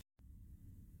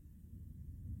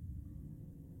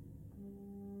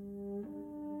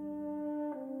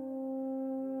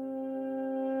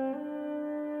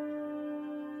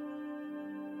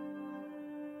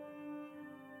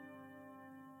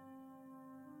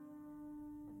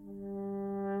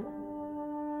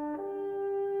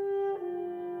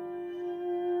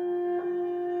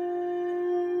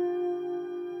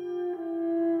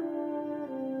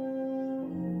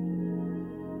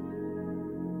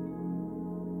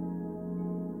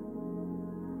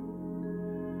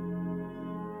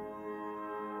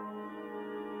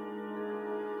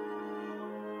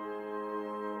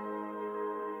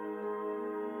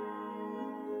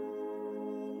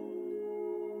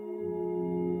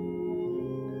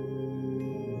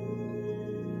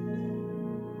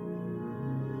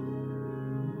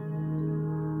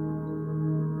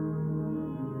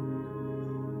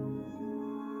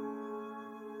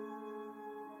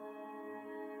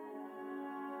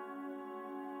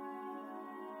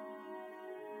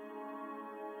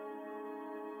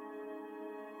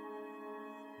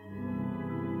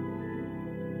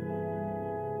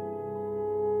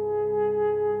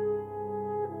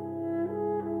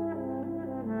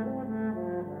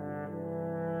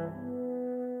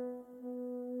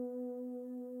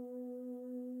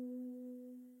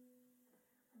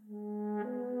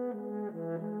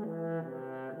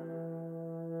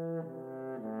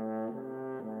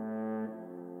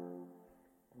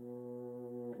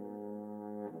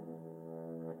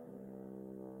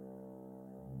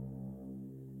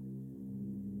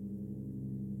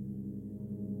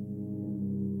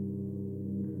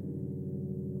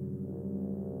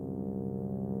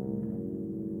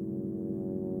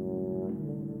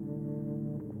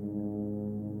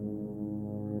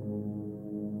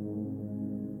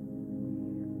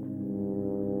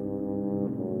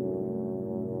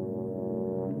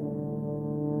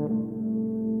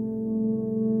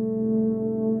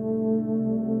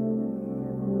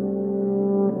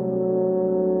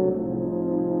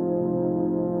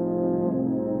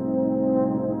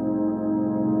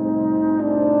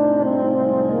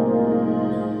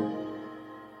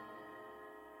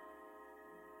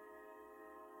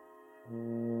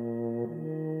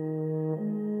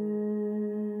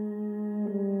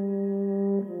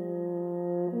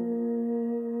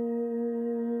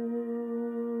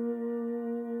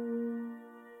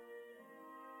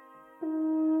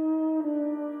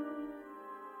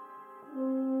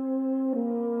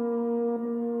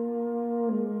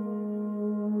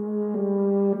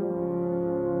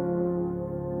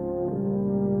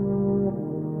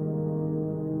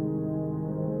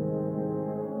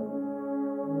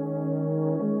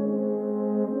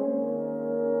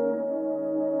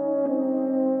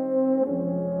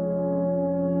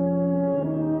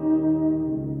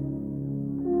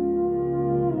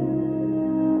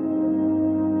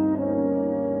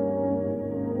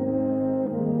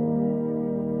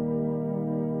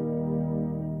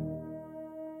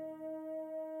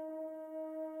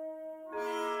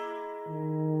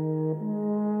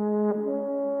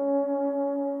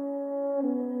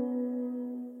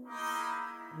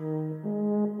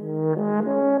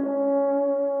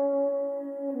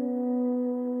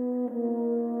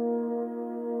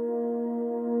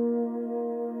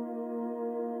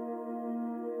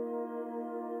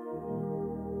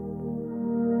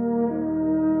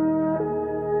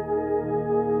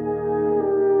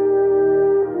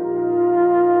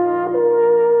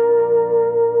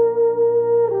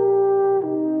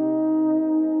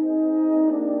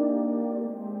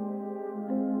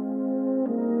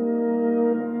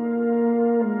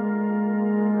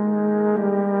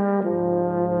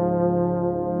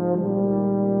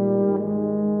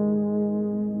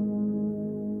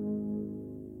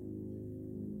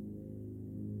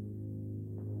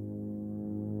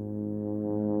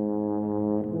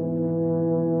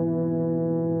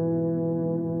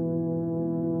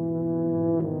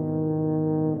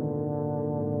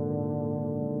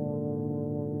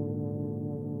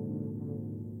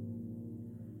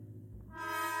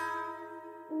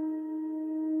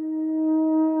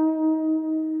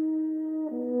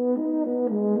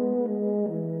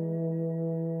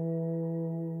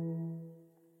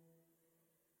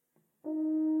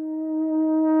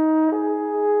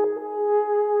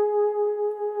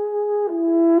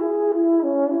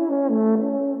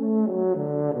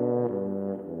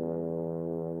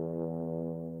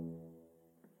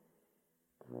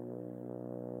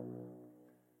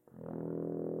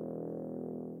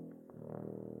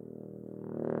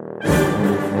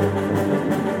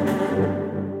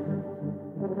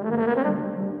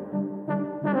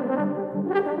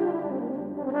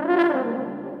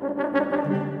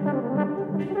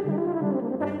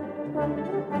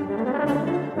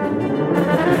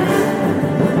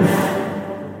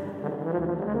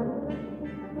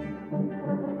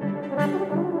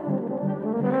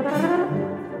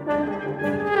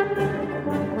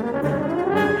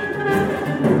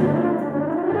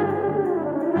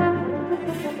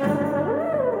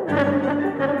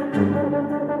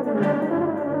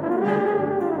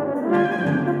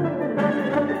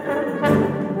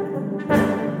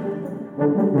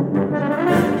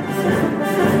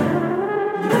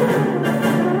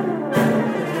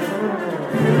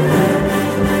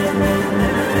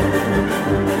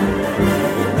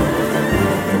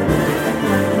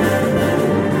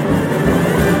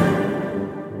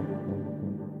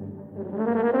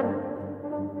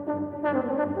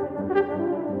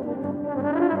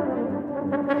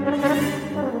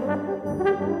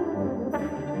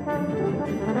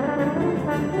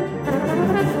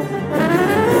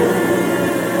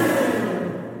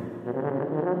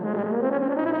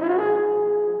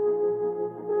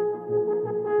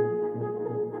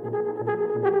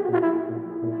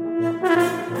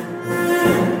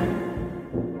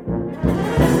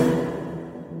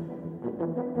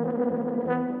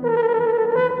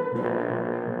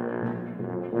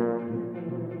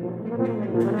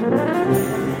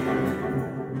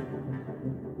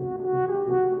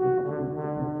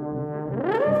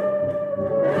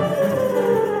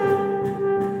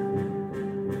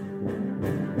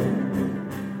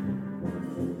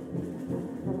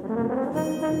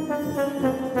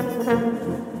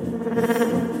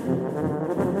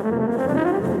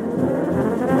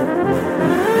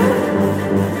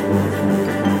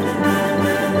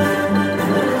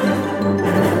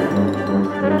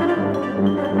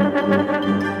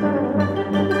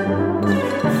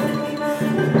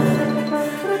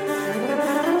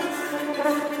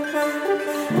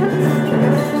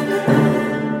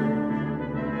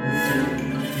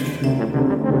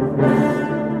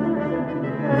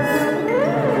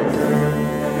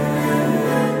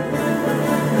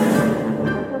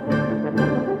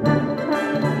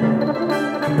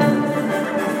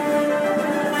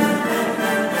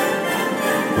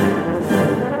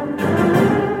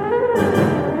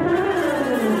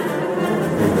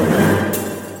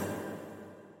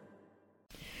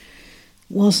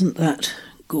 Wasn't that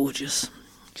gorgeous?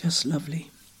 Just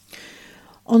lovely.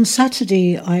 On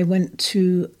Saturday, I went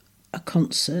to a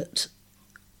concert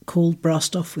called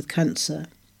Brassed Off with Cancer.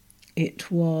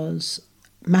 It was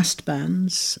massed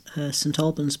bands, St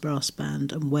Albans Brass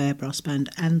Band and Ware Brass Band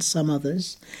and some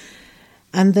others.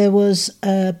 And there was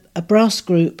a brass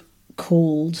group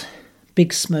called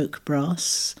Big Smoke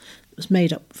Brass. It was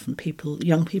made up from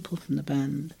young people from the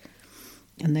band.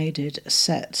 And they did a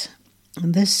set.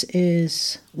 And this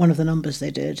is one of the numbers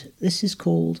they did. This is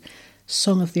called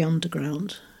Song of the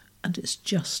Underground, and it's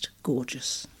just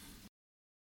gorgeous.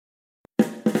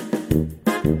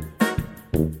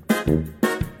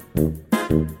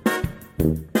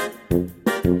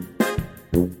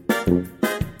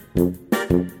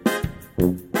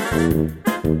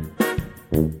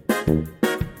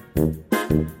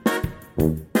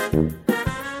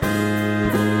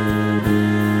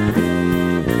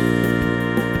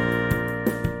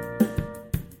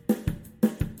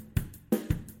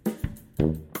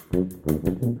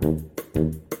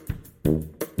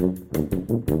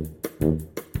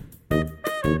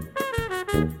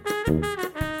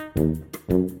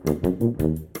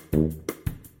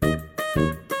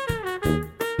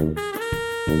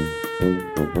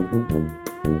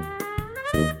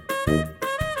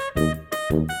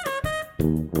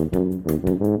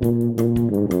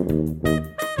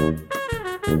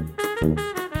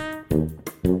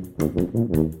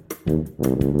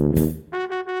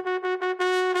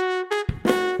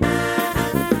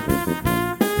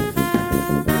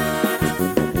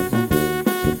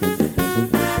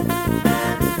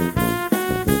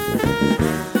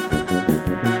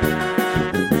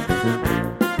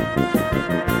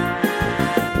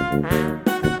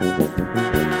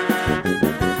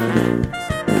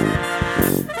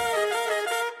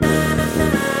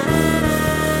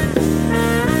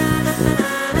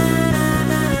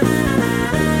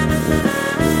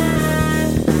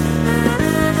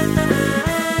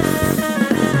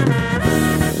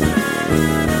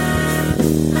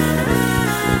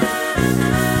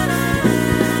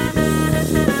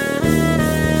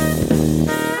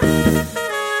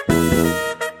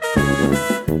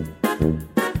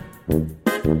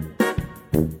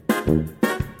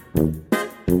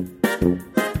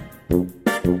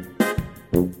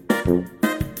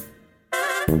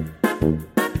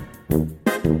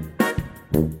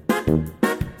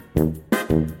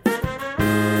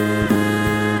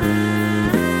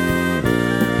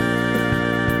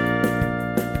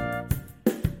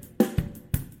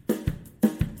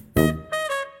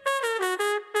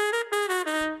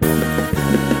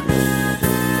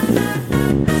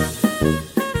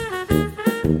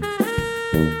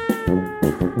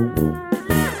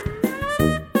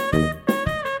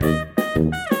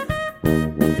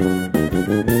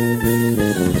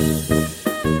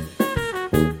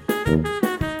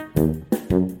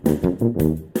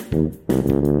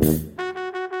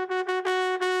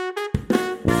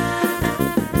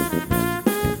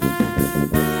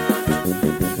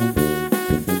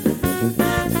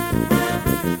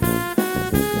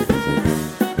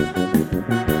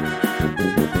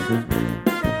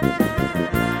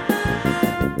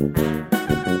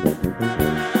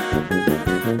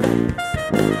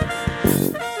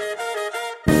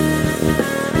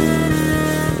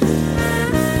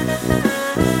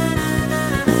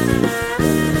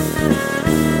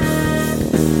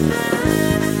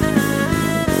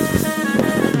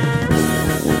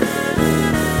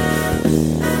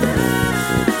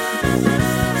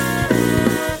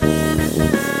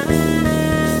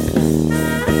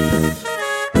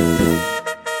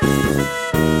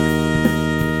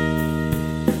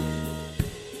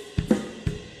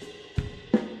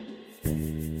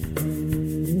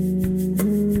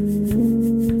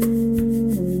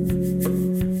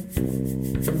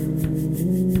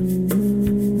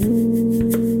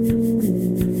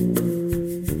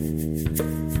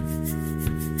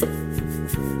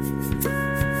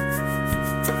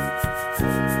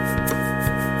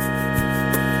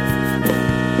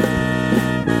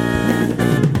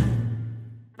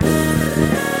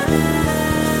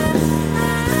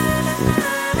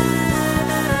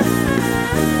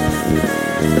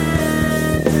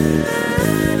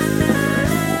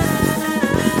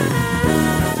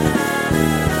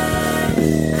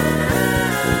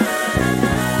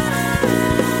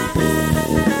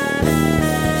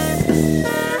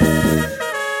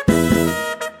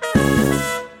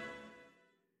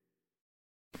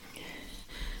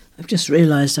 I've just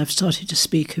realised I've started to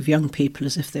speak of young people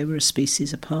as if they were a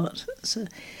species apart. So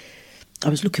I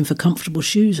was looking for comfortable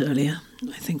shoes earlier.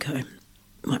 I think I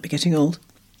might be getting old.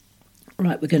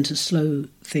 Right, we're going to slow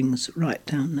things right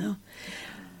down now.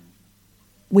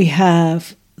 We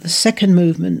have the second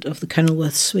movement of the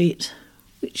Kenilworth Suite,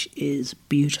 which is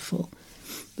beautiful.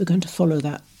 We're going to follow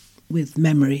that with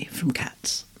Memory from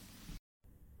Cats.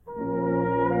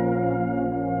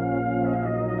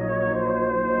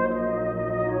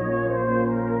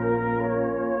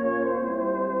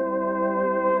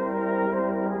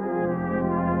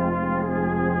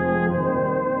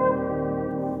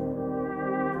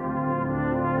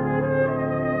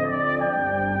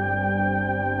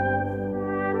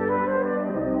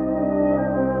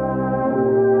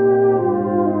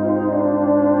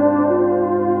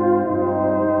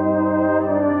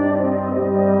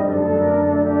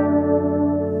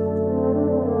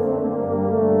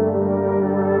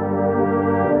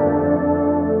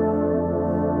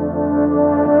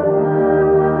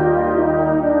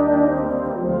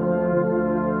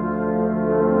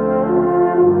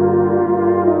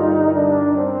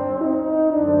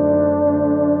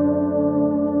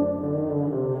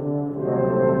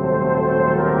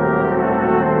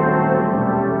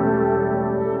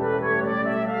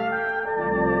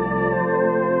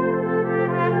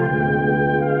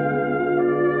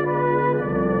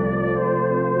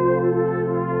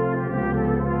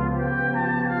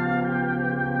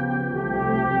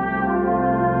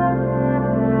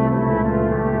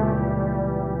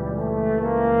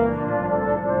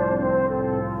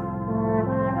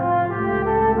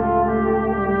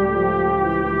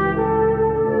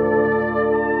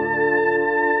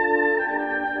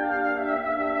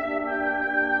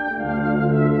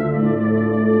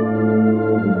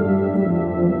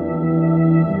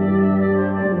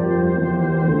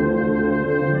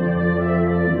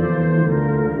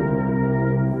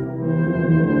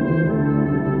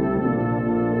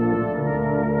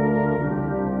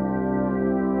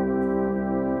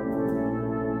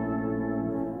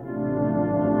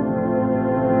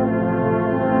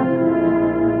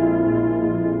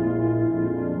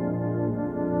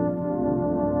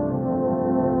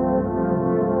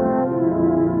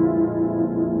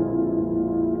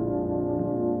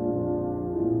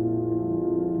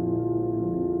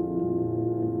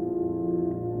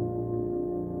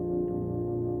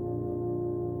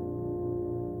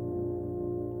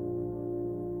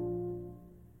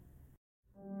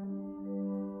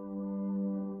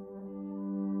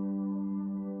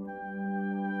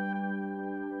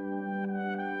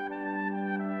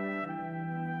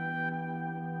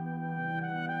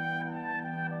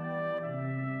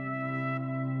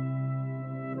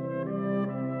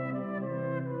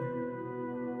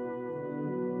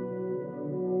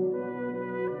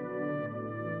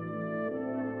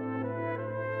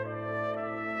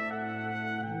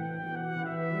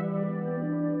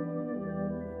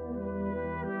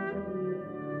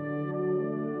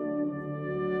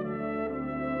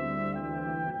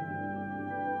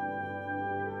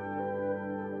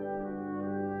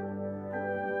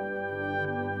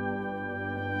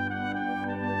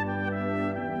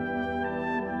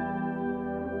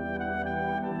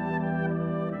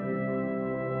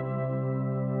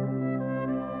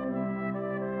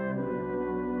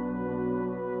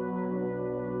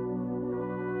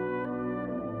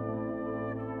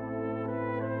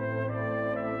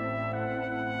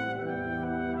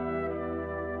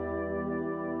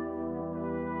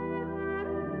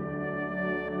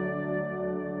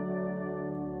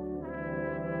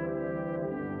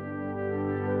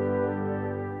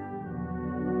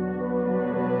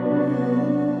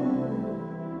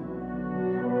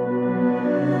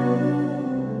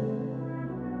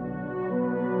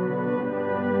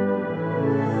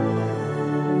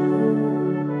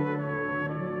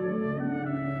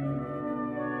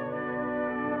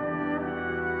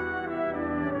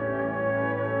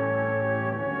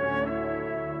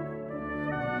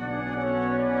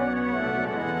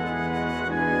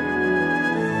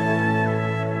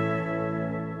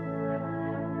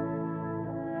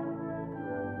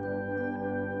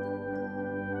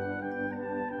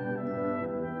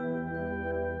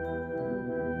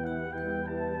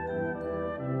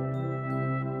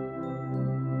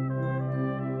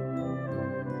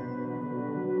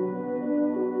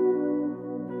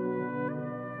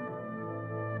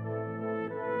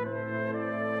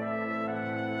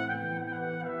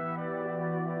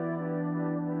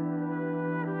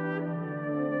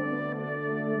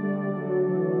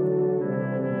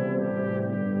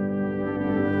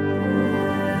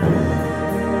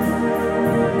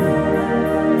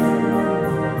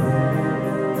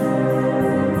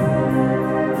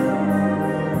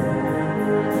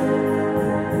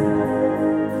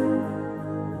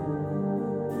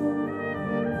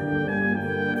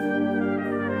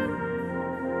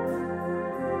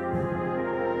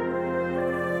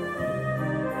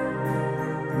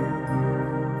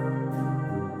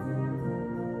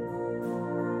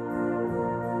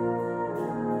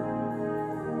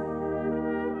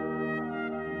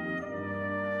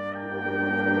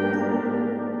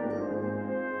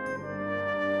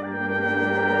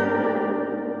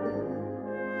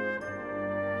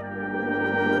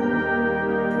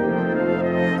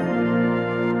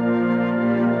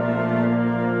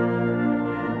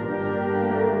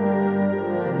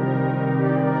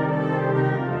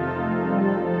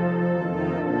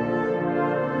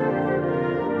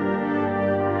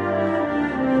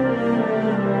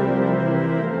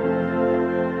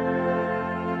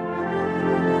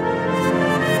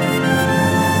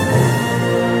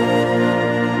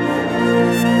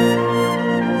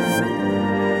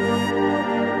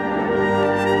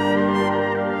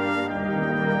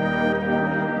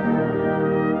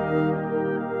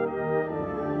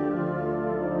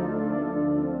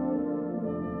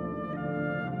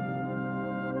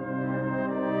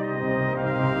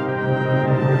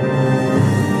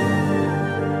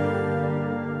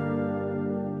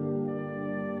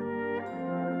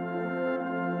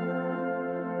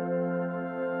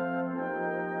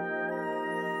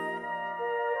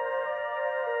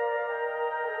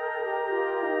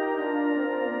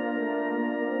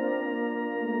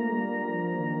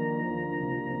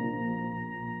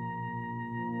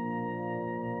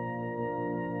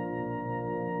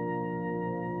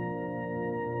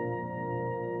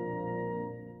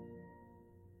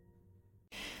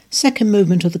 Second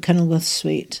movement of the Kenilworth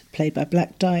Suite, played by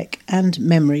Black Dyke, and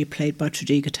Memory, played by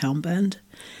Tredegar Town Band.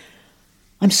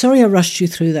 I'm sorry I rushed you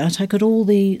through that. I got all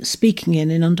the speaking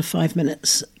in under 5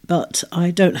 minutes, but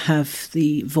I don't have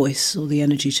the voice or the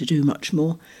energy to do much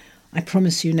more. I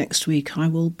promise you next week I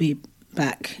will be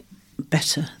back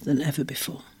better than ever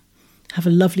before. Have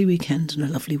a lovely weekend and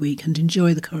a lovely week, and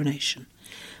enjoy the coronation.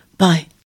 Bye.